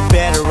like a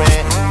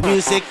veteran.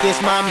 Music is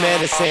my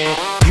medicine.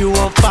 You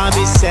won't find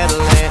me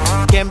settling.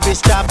 Can't be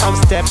stopped, I'm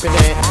stepping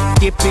in.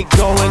 Keep it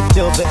going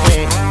till the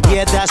end.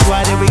 Yeah, that's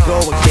right, here we go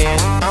again.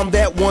 I'm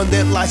that one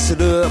that lights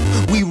it up.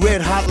 We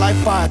red hot like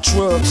fire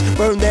trucks.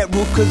 Burn that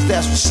roof cause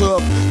that's what's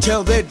up.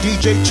 Tell that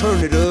DJ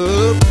turn it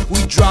up.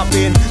 We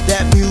dropping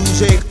that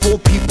music for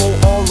people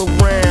all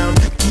around.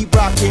 Keep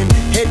rocking,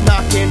 head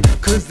knocking,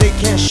 cause they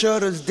can't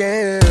shut us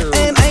down.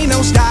 And ain't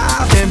no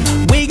stopping,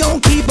 we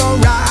gon' keep on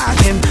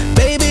rocking.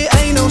 Baby,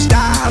 ain't no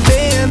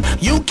stopping,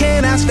 you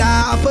cannot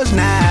stop us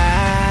now.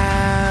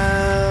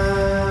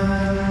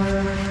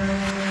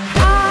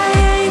 I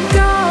ain't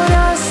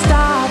gonna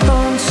stop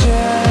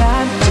until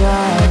I'm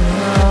done.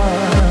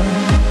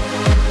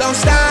 Don't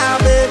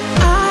stop it.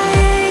 I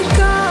ain't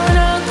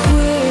gonna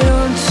quit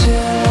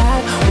until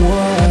I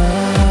won.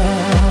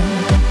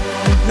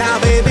 Now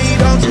baby,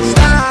 don't you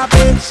stop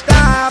it,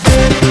 stop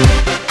it.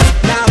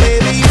 Now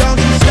baby, don't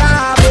you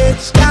stop it,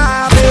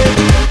 stop it.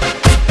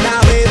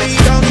 Now baby,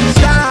 don't you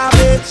stop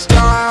it,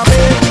 stop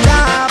it,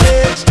 stop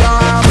it,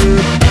 stop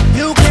it.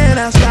 You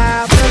cannot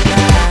stop it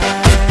now.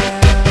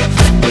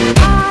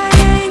 I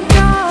ain't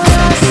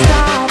gonna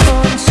stop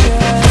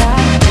until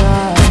I'm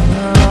done.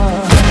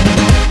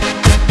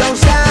 Don't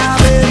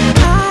stop it.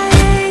 I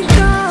ain't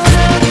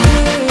gonna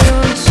quit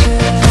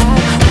until I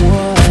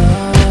won.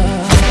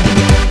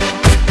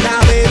 Now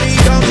baby,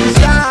 don't you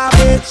stop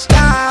it,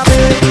 stop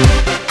it.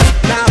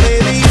 Now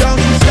baby, don't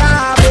you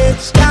stop it,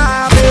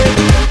 stop it.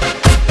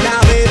 Now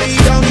baby,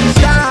 don't you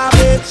stop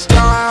it,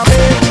 stop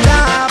it,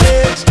 stop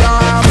it,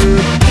 stop it.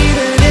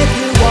 Even if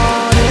you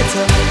wanted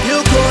to, you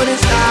couldn't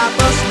stop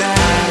us now.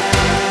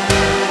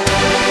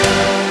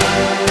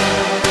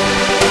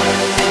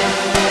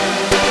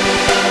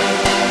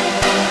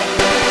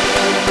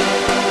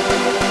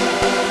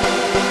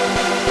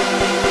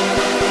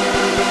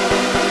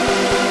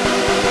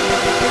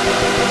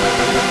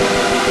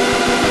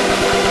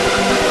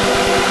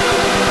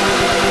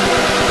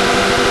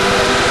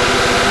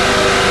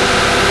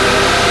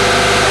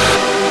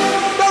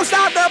 Don't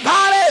stop the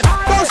party.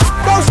 Don't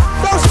stop,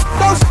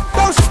 don't stop the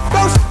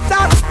party.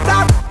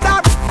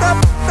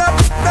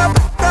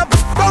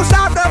 Don't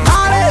stop the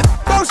party.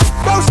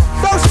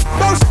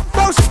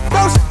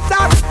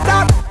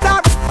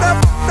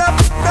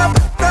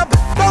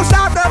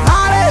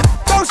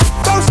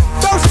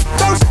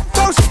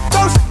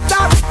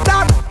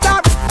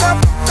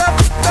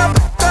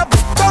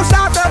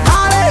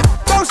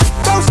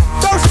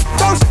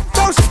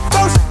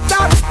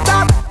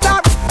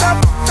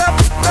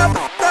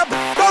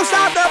 Don't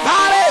stop the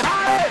party.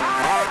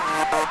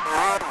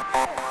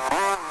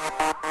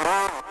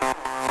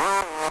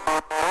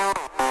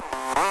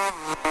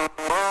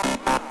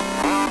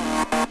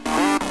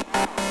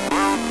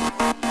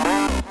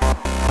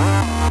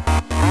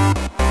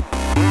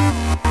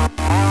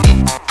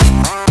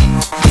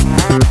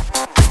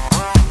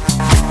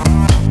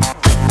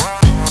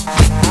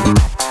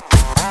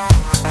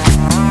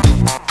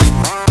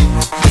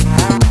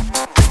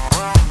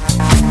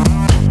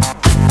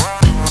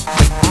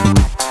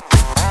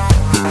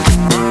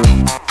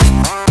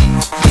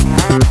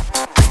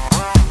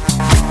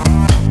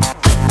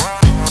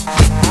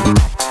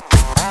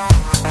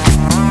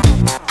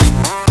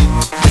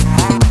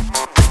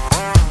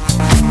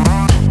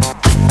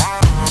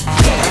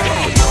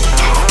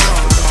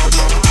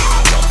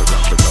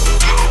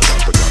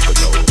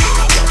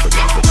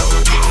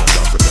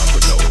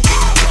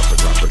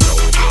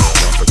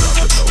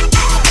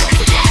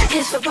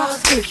 It's for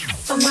balls deep,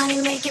 for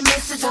money making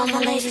misses. All my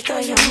ladies, throw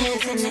your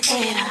hands in the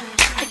air.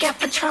 I got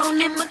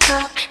Patron in my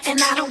cup, and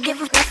I don't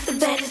give a fuck. The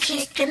baddest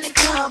chick in the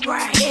club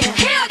right here.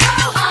 Here I go.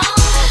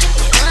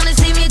 You wanna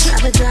see me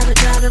drop it, drop it,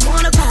 drop it.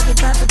 Wanna pop it,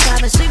 pop it,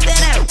 pop it. Sweep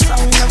that out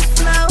on the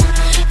floor.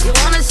 You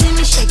wanna see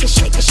me shake it,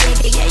 shake it, shake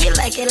it. Yeah, you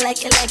like it,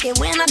 like it, like it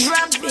when I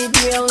drop it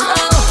real low.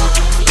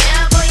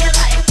 Yeah, boy, you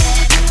like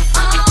that.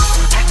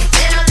 I can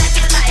tell that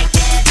you like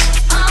that.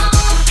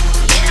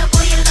 Yeah,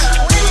 boy, you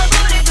love when my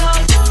booty go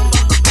boom,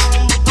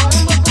 boom,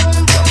 boom,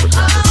 boom, boom,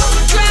 boom.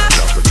 Drop,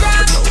 drop,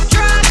 drop,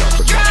 drop,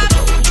 drop, drop,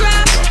 drop.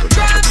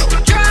 Drop, drop,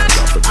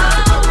 drop,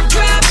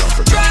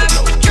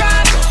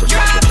 drop,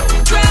 drop,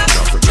 drop,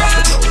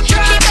 drop.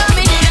 Keep on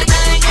me that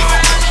thing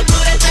around and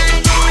put that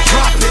thing around.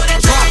 Drop it,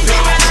 drop it,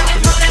 around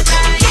and put that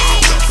thing.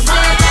 Put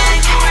that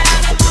thing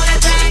around and put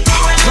that thing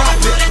around. Drop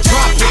it,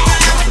 drop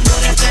it.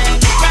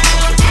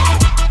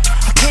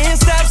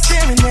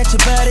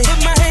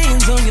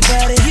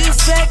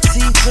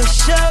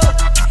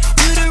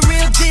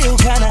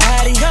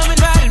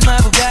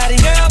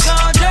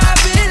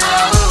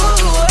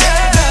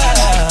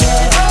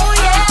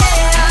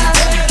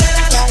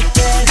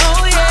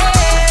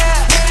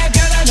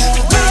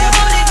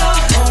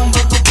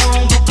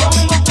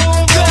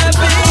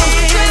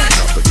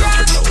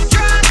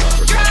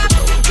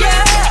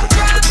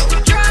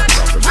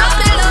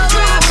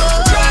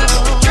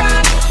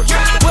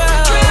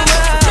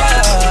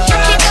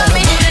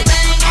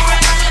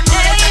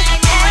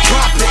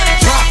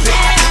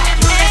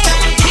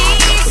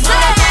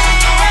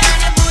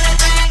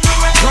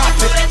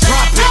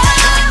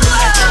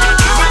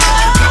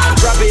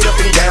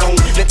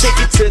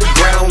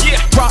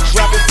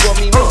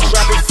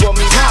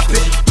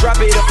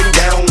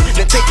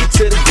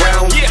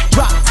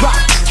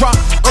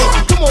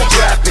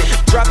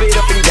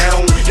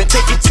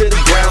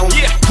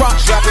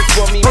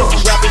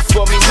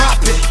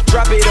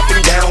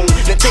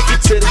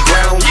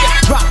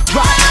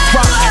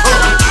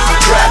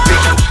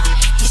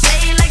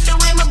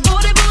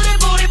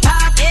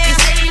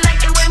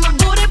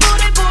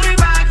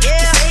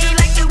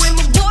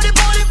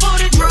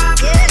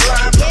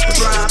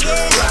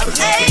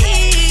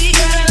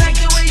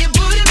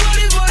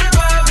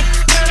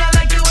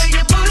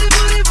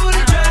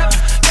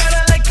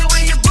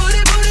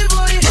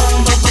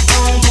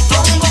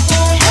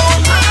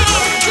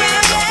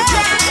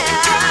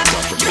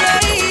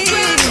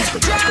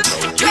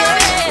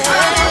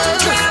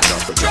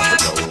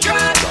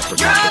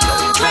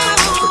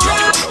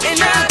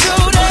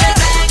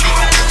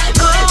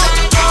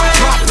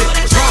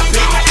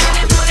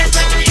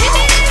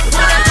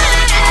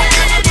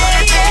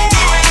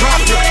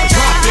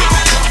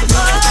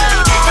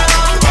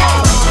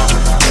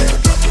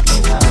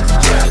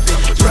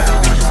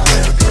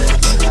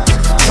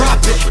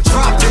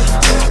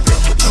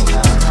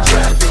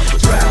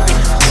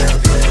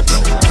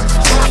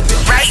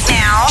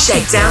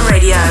 Shakedown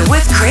Radio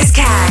with Chris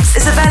Caggs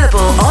is available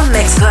on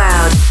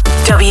Mixcloud.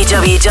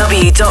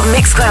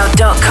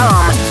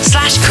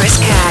 www.mixcloud.com/Chris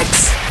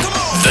Caggs.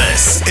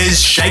 This is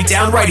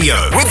Shakedown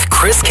Radio with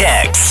Chris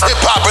Caggs.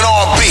 Hip-hop and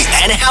R&B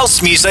and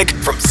house music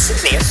from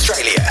Sydney,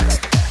 Australia.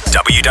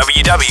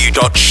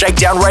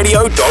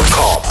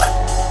 www.shakedownradio.com.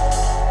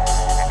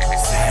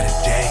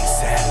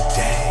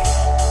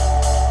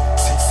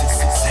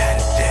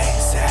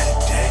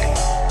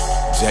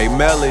 Jay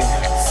Melly.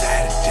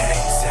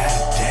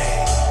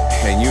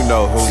 And you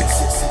know who.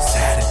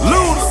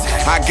 Luda.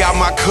 I got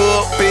my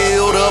cup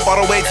filled up all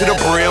the way to the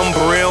brim.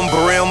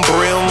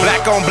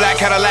 Black on black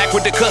Cadillac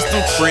with the custom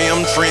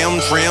trim.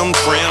 Smoke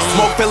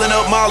filling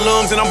up my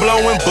lungs and I'm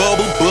blowing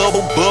bubble.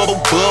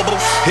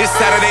 It's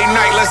Saturday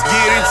night, let's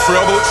get in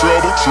trouble.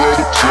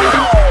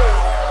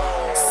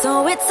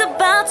 So it's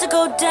about to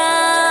go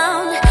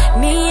down.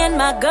 Me and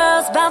my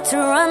girls about to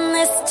run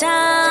this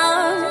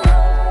town.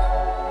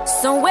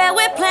 So where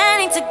we're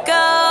planning to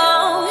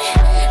go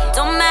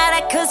don't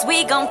matter, cause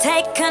we gon'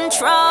 take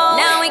control.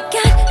 Now we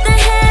got the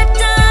hair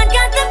done,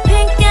 got the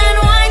pink and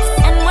white,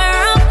 and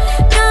we're up,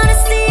 gonna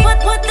see what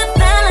the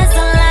fellas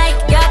are like.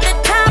 Got the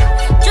top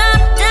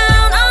drop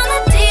down on the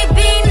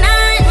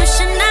DB9,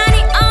 pushing 90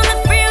 on the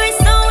freeway,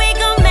 so we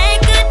gon' make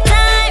good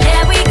time.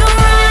 Yeah, we gon'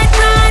 ride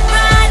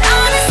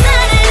on a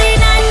Saturday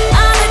night.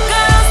 All the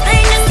girls,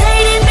 they just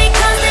hating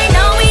because they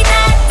know we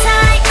that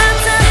tight. About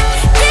to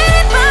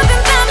get it poppin',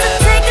 about to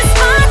take a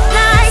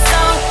spotlight. So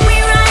we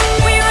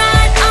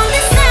ride on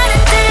this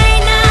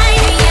Saturday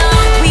night.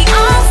 We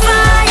on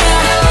fire,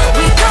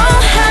 we go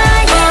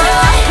higher.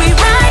 We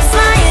ride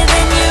flyer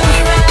than you.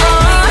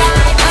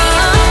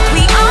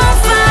 We on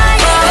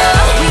fire,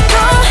 we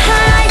go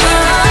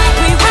higher.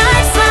 We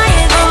ride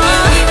flyer than you.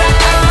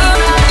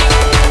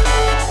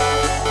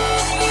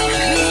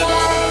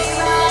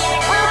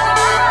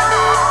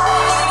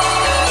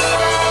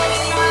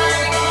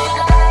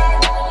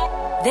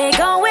 They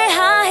go with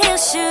high heel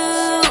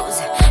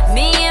shoes.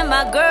 Me and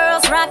my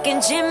girls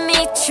rockin'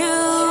 Jimmy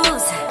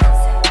Choos.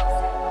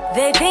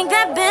 They think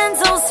that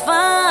Benzo's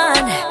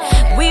fun.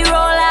 We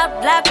roll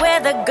out black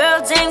with the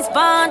girl James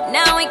Bond.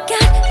 Now we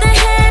got the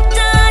hair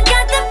done,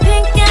 got the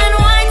pink and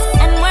white,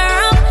 and we're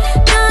up,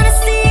 gonna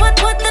see what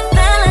the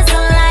fellas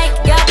are like.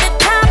 Got the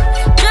top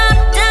drop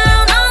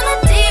down on the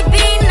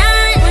DB9,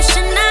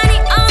 pushing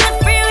 90 on the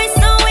freeway,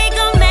 so we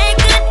gon' make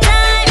good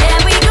time. Yeah,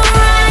 we gon'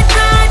 ride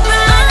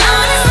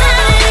on a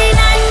Saturday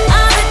night.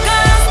 All the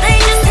girls, they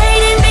just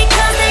hating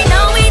because they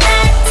know we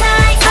that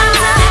tight.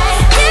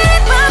 Get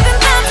it poppin',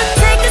 about to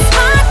take a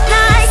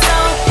spotlight. So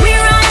we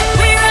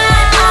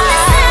ride on a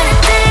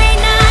Saturday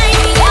night.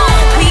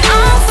 We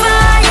on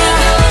fire,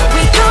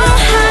 we go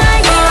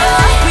higher.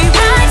 We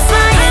ride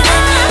flyer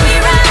than you.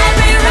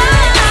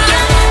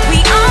 We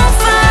on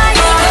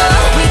fire,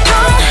 we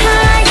go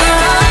higher.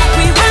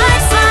 We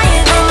ride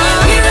flyer than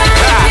you.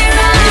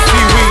 You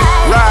see, we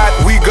ride,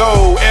 we go,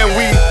 and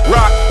we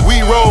rock,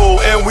 we roll,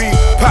 and we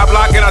pop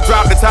lock and I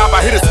drop the top.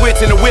 I hit a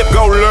switch and the whip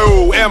go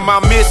low. And my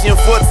mission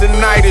for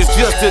tonight is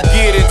just to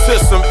get into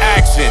some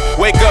action.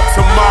 Wake up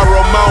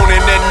tomorrow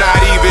morning and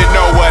not even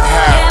know what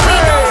happened.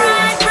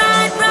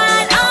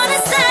 Ride on a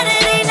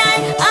Saturday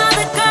night. All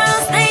the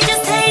girls, they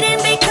just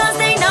hating because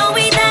they know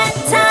we that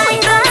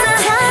tight. Get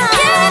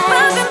it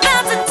poppin',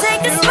 about to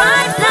take a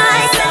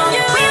spotlight. So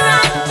we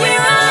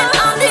ride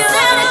on this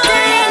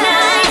Saturday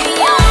night.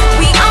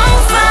 We on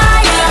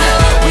fire,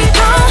 we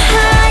go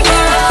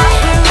higher.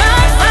 We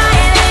ride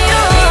flyer than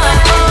you.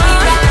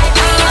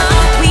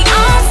 We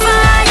on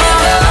fire,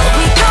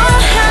 we go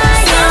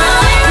higher.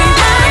 We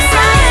ride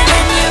flyer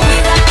than you.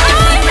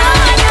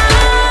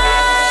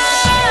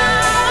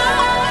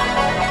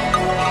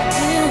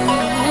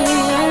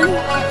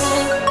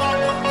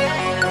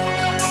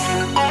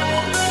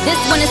 This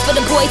one is for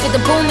the boys with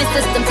the booming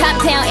system. Top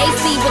down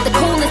AC with the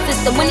coolest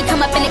system. When he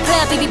come up in the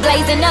club, he be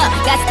blazing up.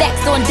 Got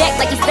stacks on deck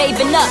like he's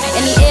saving up.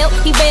 And he ill,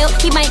 he real,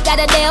 he might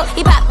got a deal.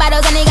 He pop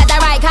bottles and he got the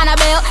right kind of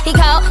bill. He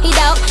cold, he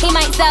dope, he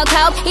might sell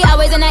coke. He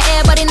always in the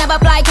air, but he never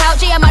fly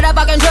couch. He a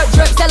motherfucking drip,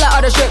 seller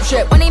or the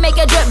strip. When he make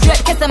a drip,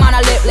 kiss him on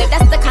a lip.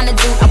 That's the kind of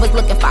dude I was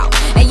looking for.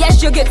 And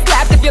yes, you'll get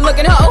slapped if you're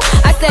looking hoe.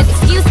 I said,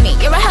 excuse me,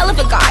 you're a hell of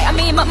a guy. I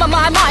mean, my,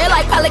 you're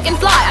like pelican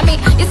fly. I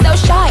mean, you're so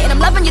shy and I'm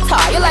loving your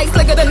tie. You're like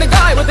slicker than the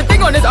guy with the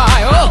thing on his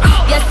eye. Oh.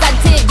 Yes,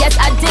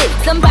 I did.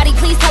 Somebody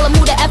please tell him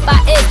who the F I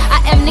is.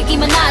 I am Nicki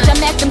Minaj, I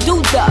macked them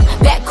dudes up.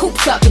 Back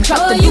coops up and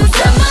truck the dudes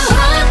up. My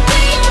heart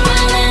keep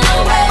running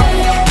away.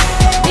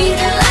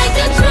 Beating like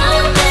a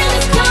drum and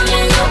it's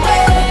coming your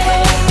way.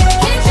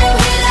 Can't you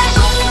hear that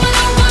boom,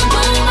 boom, boom,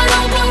 boom,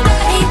 boom, boom?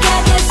 He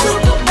got that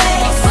super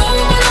bass. Boom,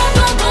 boom,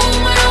 boom, boom,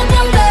 boom,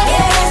 boom, boom.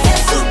 Yeah, it's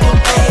that super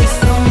bass.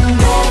 Boom,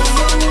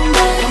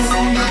 bass,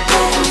 boom, bass, boom,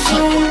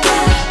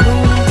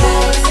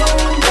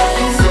 bass,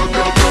 boom,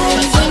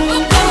 bass,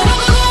 boom,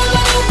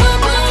 bass,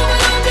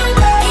 boom,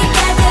 bass. He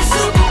got that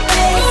super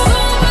bass.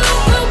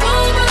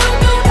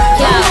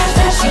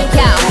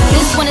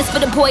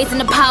 toys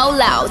and the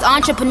polos.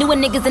 Entrepreneur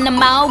niggas in the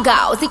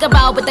moguls. He can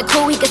roll with the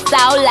cool, he can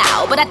so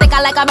loud. But I think I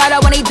like him better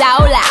when he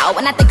down loud.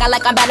 And I think I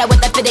like him better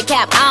with the fitted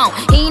cap on.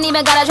 He ain't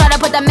even gotta try to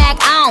put the Mac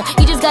on.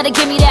 He just gotta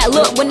give me that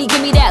look. When he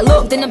give me that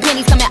look, then the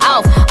pennies coming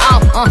off.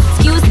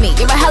 Excuse me,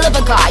 you're a hell of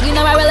a guy. You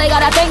know I really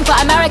got a thing for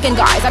American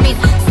guys. I mean,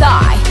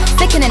 sigh,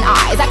 sickening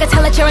eyes. I can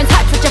tell that you're in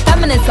touch with your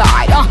feminine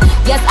side.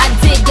 Yes I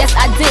did, yes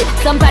I did.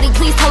 Somebody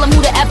please tell him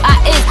who the F I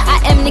is. I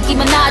am Nicki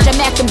Minaj, I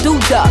mack them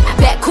dudes up.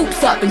 Back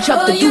coops up and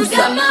chuck the deuce up. You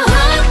got my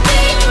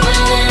heartbeat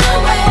running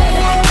away.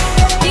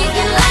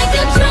 Beating like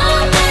a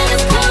drum and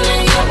it's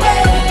coming your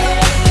way.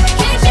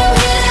 Can't you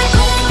hear that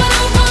boom, boom,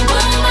 boom,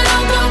 boom,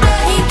 boom, boom, boom?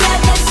 He got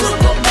that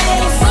super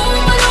bass. Boom,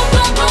 boom,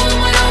 boom, boom,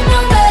 boom,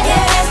 boom, boom.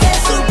 Yeah, it's that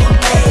super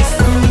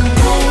bass.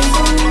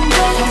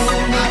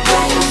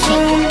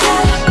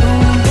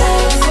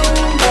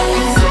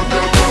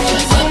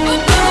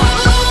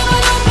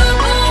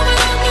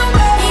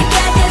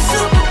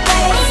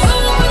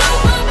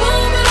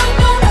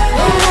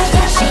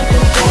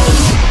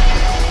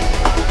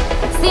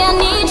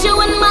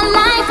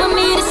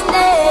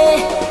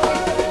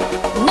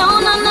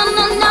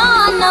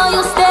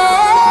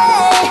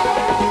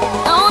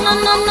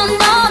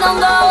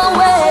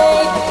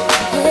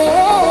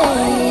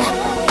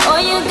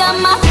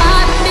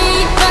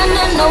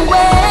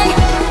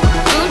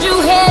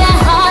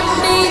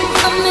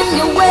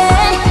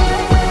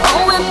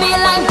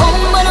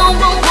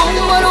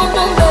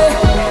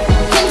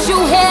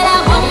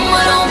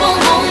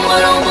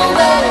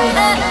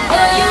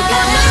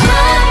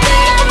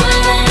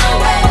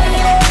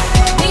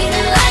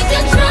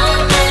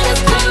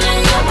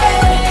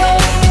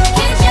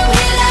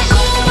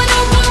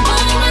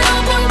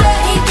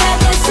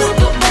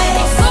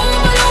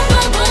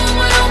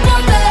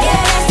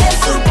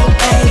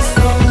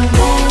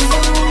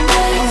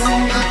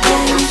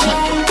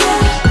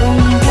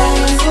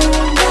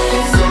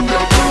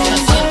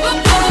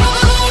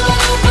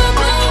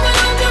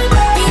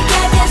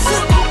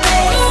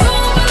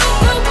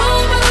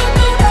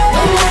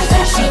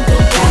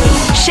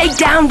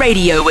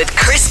 Radio with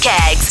Chris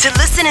Caggs. To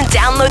listen and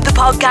download the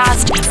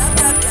podcast,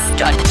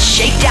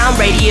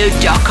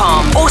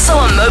 shakedownradio.com. Also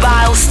on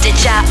mobile,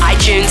 Stitcher,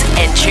 iTunes,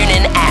 and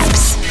TuneIn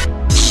apps.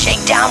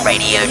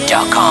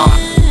 Shakedownradio.com.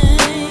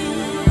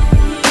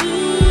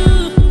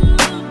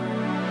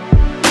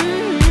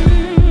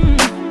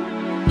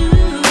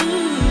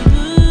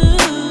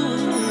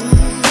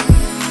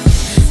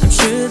 I'm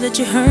sure that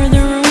you heard the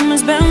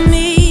rumors about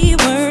me.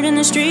 Word in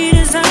the street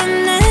is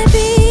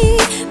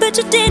RnB, but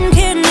you didn't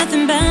care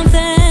nothing about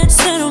that.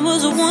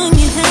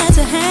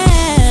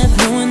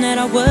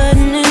 I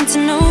wasn't into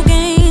no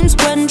games,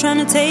 wasn't trying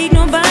to take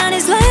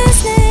nobody's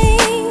last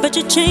name. But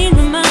you changed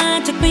my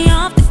mind, took me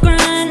off the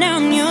grind, now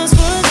I'm yours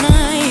for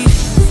life.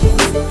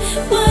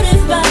 What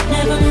if I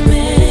never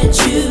met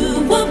you?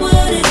 What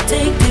would it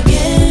take to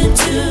get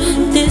to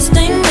this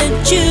thing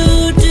that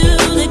you do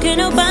that can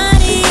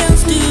nobody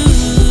else do?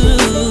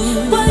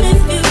 What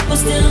if you were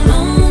still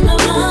on the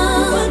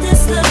run? What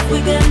this love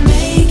we got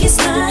make it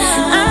slide? I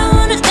don't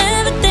wanna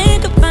ever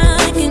think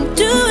about I can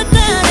do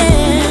without it.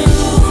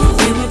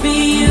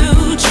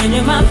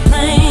 Changing my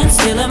plans,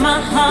 still in my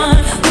heart.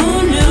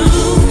 Who knew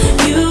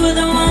you were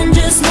the one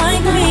just like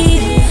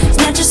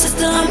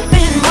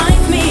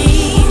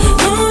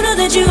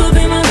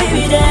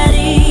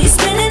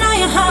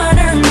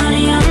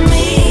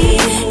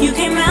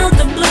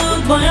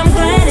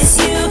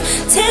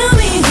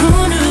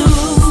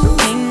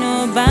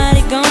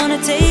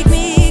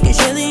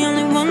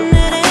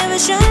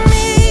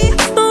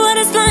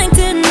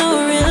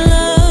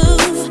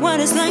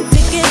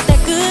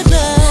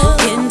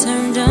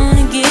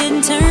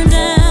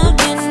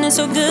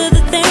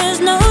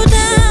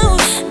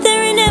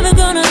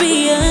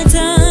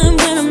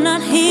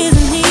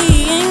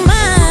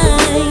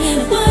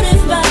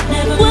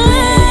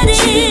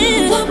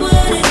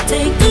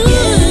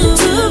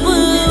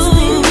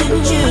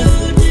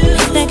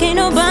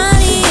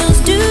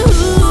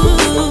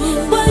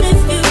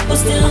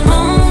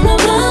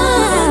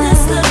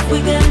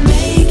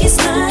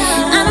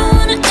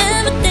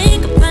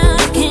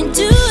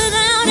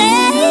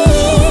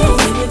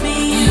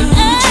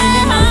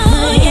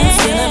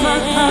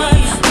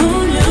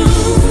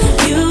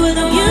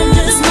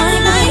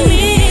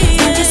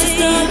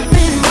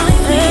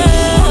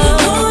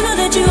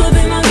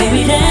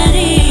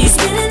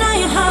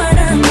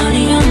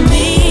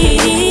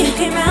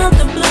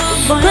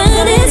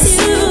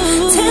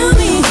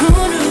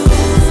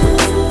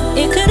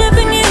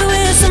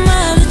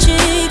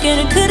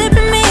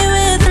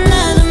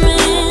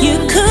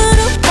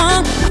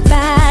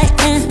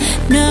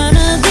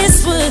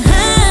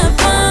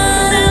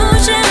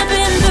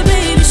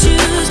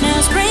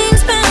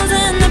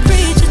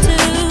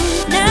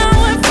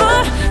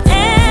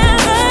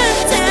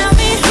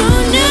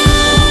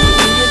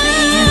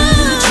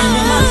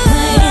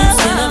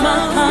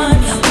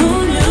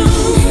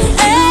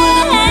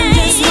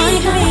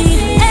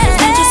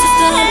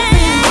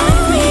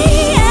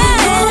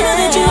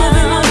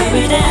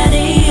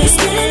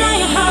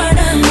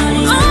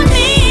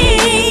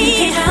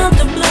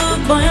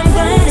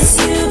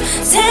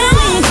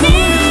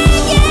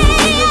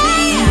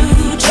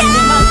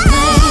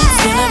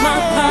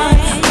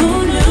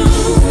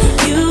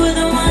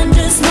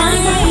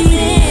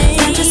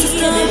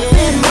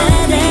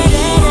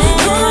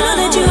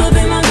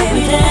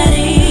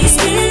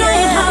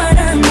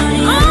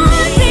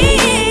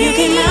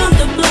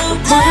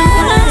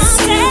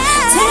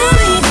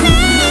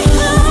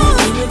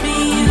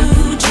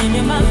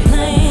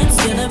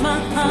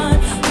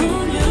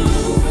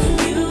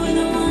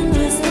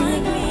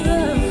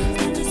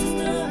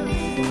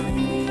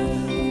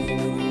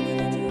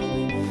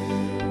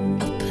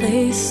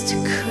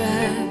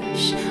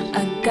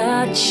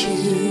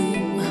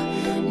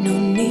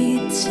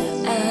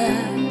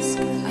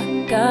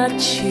got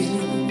you.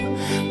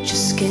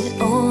 Just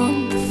get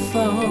on the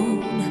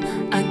phone.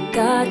 I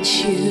got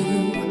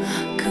you.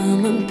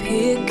 Come and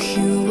pick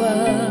you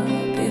up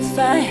if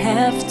I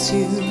have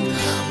to.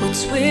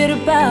 What's weird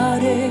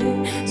about it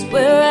is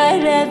we're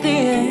right at the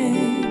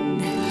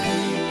end.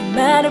 You're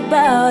mad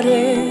about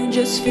it,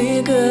 just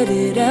figured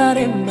it out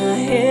in my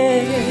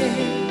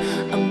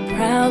head. I'm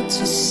proud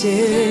to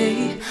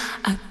say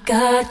I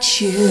got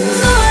you.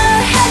 Go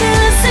ahead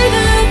and say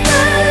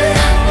goodbye.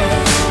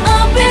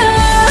 I'll be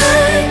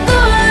alright. Go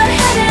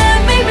ahead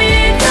and make me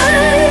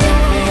cry.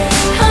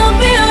 I'll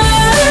be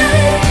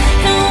alright.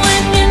 And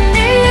when you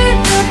need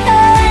the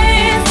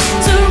place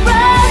to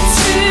run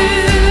to,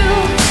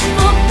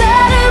 for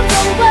better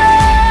or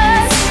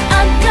worse,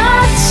 I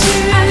got you.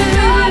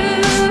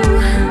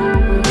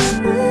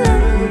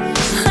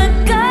 I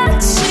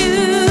got you.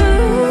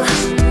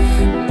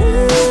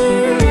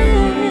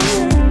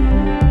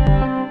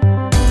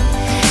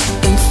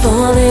 Been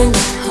falling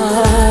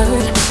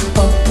hard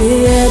or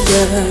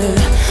bitter.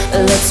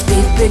 Let's be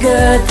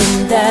bigger than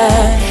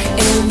that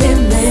and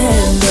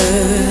remember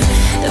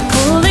that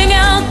pulling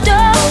out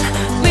don't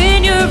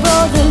mean you're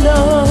all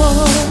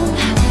alone.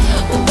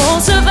 We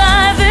won't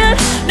survive it,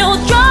 no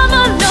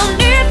drama, no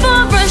need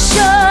for a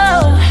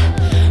show.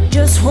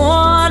 Just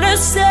wanna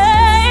say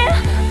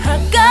I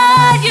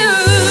got you.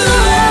 Go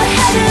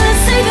ahead and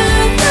say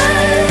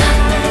goodbye.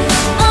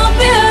 I'll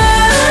be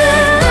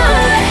alright. Go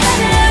ahead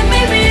and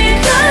make me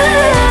cry.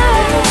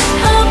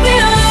 I'll be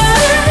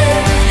alright.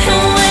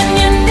 And when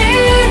you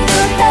need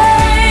the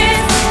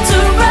place to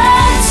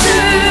run to,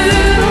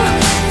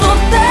 for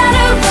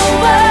better or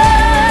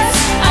worse,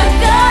 I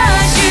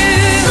got you.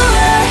 Go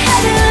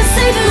ahead and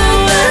say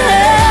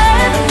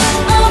goodbye.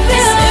 I'll be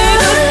alright.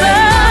 Go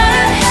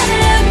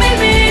ahead and make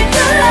me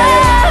cry.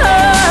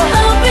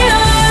 I'll be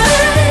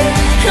alright.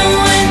 And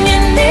when you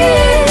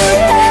need a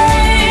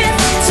place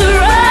to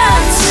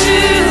run to,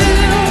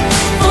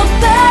 for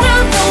better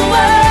or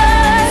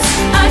worse,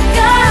 I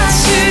got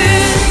you.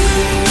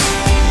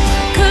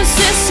 'Cause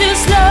this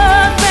is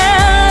love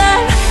and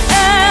life,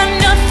 and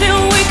nothing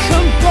we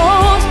can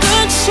both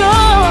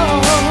control.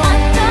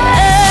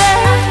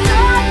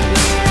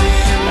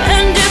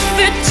 And if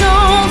it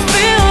don't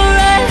feel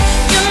right,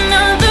 you're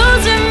not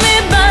losing me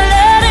by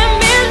letting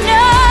me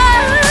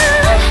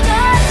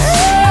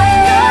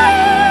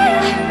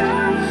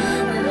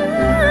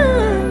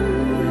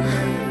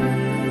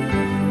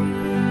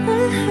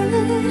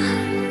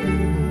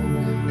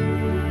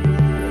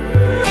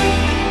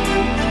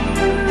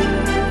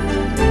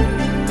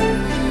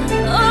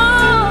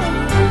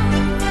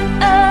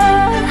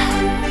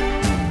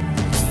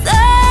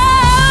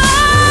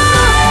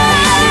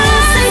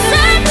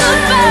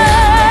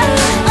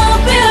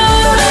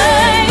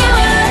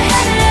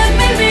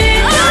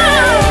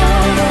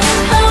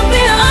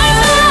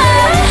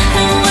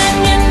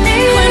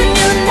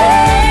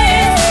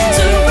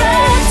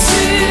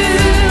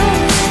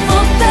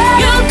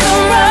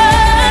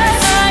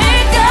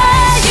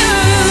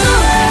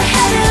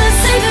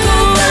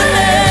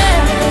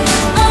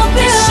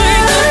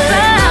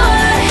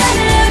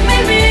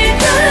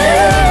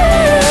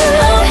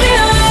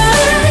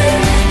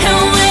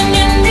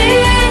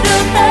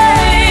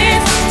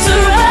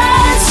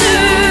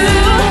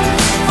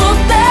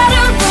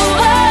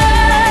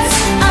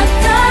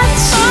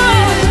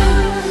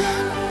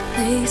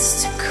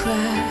place to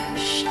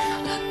crash.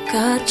 I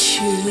got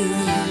you.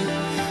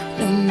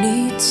 No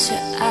need to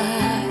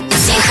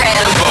ask.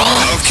 Incredible.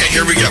 Okay,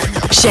 here we go.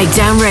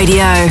 Shakedown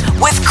Radio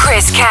with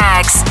Chris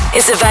Caggs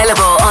is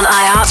available on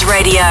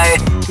iHeartRadio.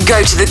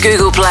 Go to the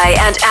Google Play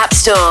and App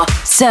Store.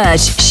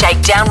 Search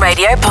Shakedown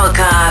Radio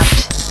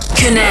Podcast.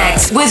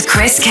 Connect with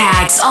Chris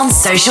Caggs on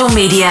social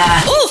media.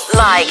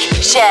 Like,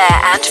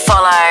 share and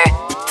follow.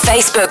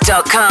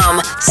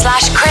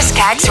 Facebook.com/Chris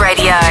Caggs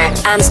Radio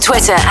and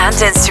Twitter and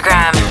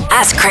Instagram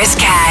 @Chris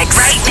Caggs.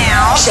 Right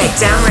now,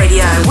 Shakedown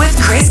Radio with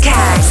Chris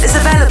Caggs is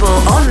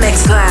available on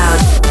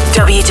Mixcloud.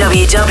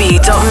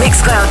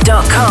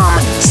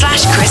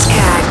 www.mixcloud.com/Chris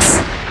Caggs.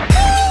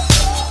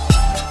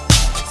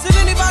 Is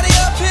anybody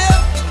up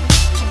here?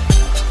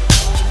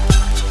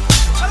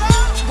 Hello?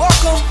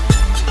 Welcome.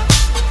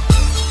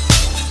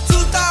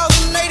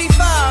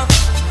 2085,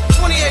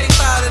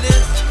 2085 it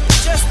is.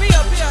 Just me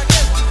up here, I guess.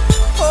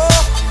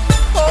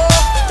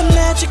 The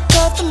magic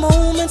of the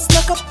moment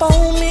snuck up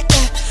on me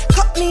and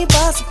caught me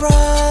by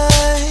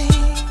surprise.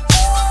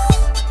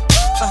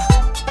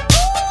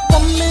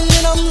 1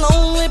 minute I'm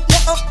lonely,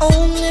 but I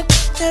own it.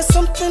 There's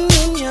something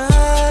in your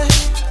eyes,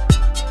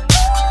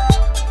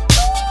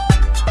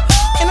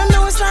 and I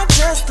know it's not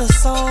just a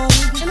song,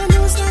 and I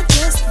know it's not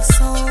just a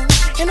song,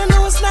 and I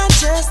know it's not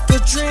just a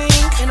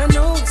drink, and I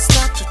know it's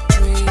not a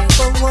dream,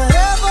 but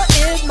whatever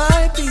it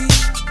might be,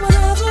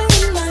 whatever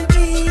it might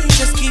be,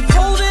 just keep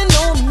holding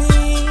on me.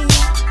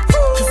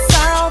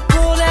 I'll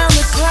pull down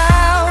the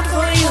cloud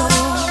for you.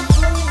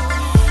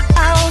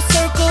 I'll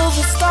circle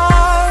the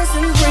stars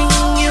and bring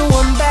you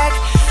one back.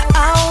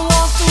 I'll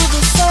walk through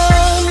the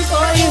sun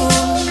for you.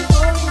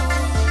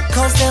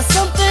 'Cause there's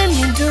something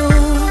you do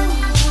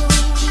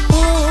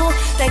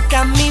that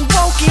got me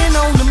woke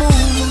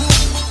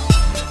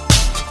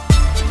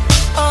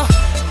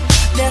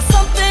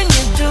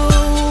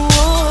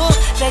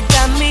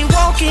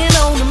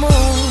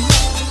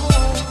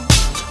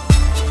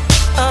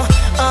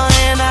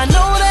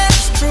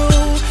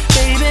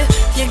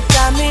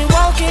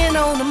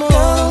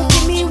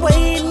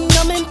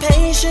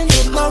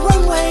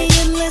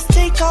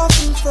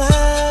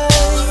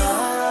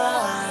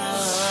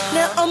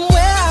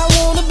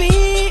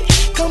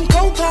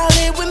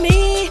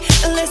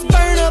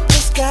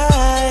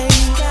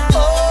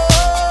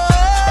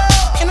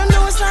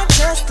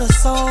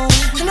song.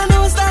 And I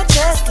know it's not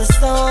just a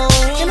song.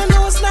 And I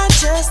know it's not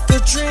just a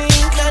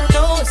drink. I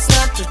know it's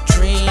not the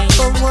dream.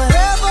 But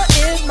whatever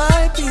it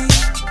might be,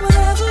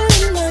 whatever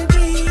it might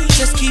be,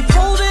 just keep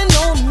holding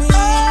on me.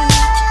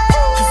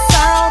 Cause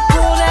I'll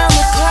pull down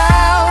the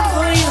cloud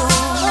for you.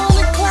 On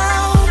the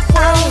cloud,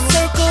 I'll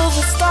take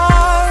over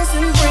stars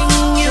and bring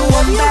you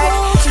back.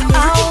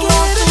 I'll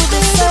walk through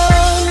the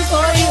sun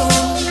for you.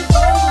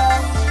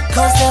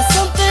 Cause there's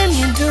something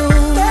you do.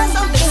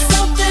 There's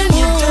something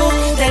you do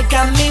that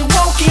got me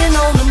walking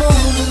on the moon.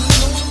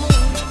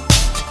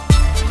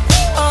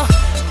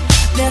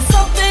 There's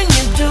something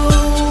you do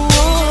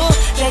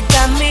that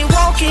got me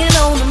walking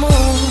on the moon.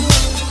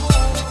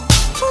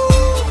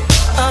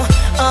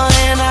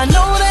 And I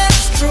know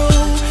that's true,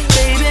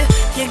 baby.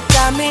 You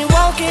got me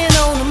walking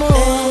on the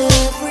moon.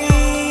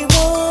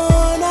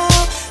 Everyone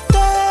out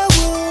there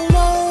will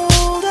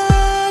know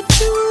that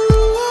you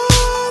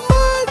are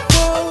my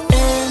girl.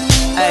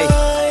 And Hey,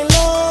 my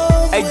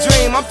love hey,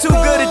 Dream, I'm too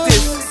good at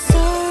this.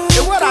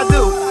 And what I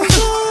do?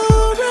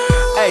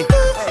 Hey.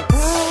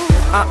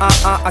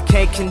 I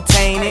can't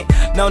contain it.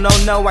 No,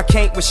 I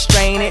can't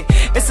restrain it.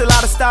 It's a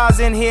lot of stars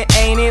in here,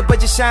 ain't it?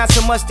 But you shine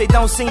so much they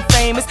don't seem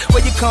famous.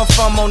 Where you come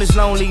from on this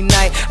lonely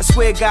night? I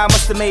swear God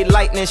must have made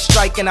lightning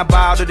strike and I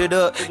bottled it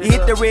up. You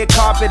hit the red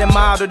carpet and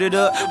modeled it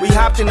up. We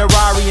hopped in a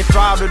Rari and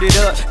throttled it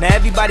up. Now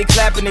everybody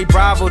clapping, they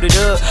bravoed it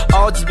up.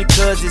 All just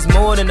because it's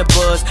more than a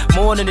buzz,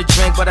 more than a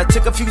drink. But I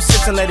took a few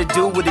sips and let it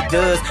do what it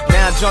does.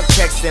 Now I'm drunk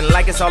texting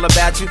like it's all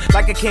about you.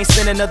 Like I can't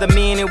spend another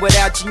minute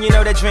without you. You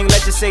know that drink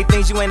let you say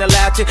things you ain't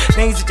allowed to.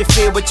 Things that you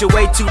feel but you're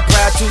way too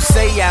proud to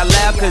say out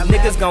loud. Cause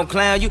niggas gon'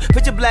 clown you.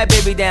 Put your black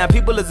baby down,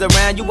 people is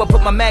around you. I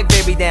put my Mac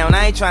baby down,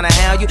 I ain't tryna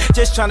hound you.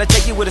 Just tryna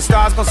take you where the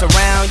stars gon'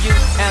 surround you.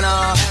 And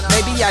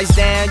maybe ice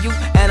down you.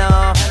 And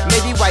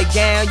maybe white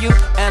gown you.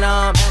 And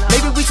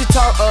maybe we should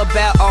talk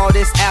about all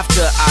this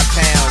after I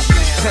pound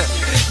you.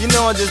 You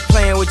know I'm just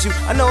playing with you.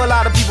 I know a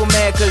lot of people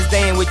mad cause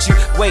they ain't with you.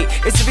 Wait,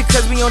 is it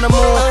because we on the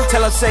moon?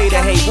 Tell them say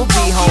that hey, we'll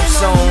be home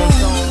soon.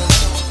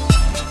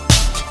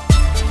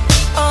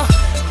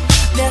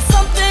 There's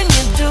something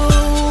you do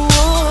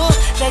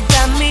that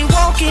got me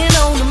walking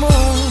on the moon.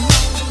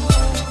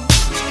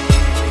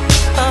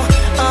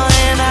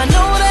 And I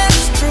know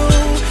that's true,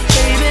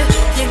 baby.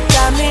 You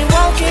got me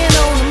walking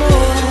on the moon.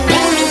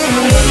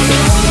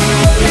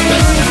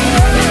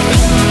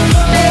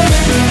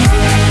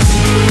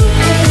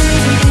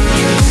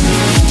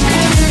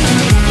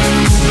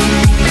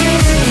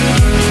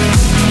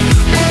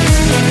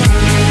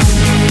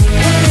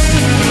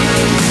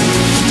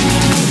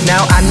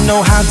 Now I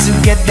know how to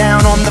get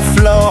down on the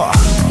floor.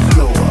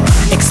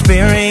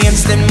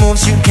 Experienced in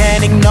moves you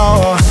can't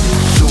ignore.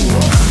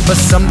 But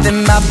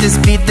something about this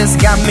beat that's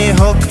got me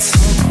hooked.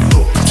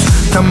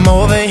 Come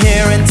over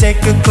here and take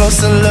a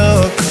closer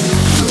look.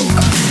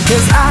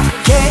 Cause I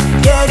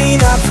can't get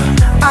enough.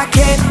 I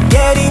can't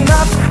get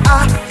enough.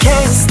 I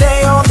can't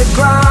stay on the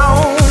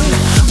ground.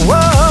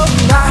 Whoa,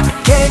 I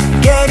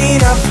can't get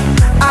enough.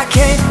 I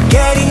can't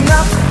get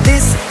enough.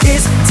 This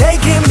is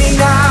taking me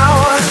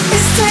now.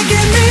 It's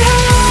taking me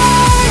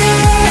higher,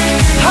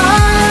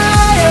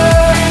 higher,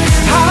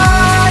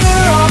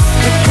 higher off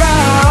the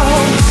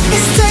ground.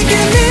 It's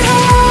taking me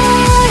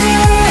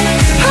higher,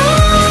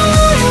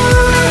 higher,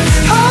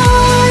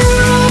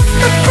 higher off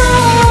the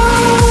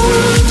ground.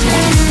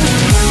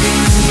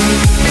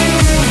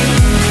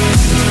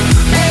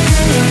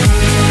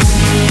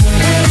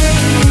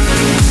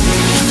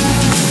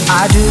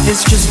 I do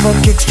this just for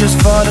kicks,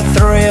 just for the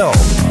thrill.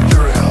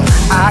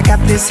 I got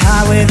this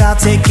high without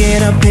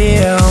taking a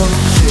pill.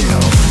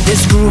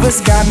 This groove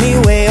has got me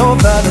way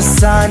over the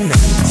sun.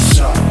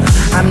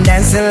 I'm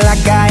dancing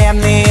like I am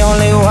the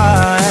only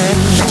one.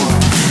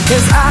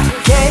 Cause I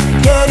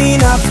can't get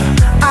enough.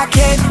 I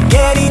can't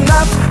get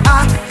enough.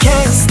 I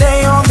can't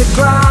stay on the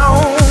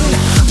ground.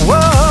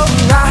 Whoa,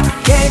 I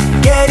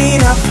can't get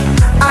enough.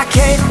 I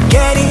can't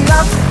get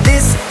enough.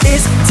 This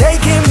is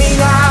taking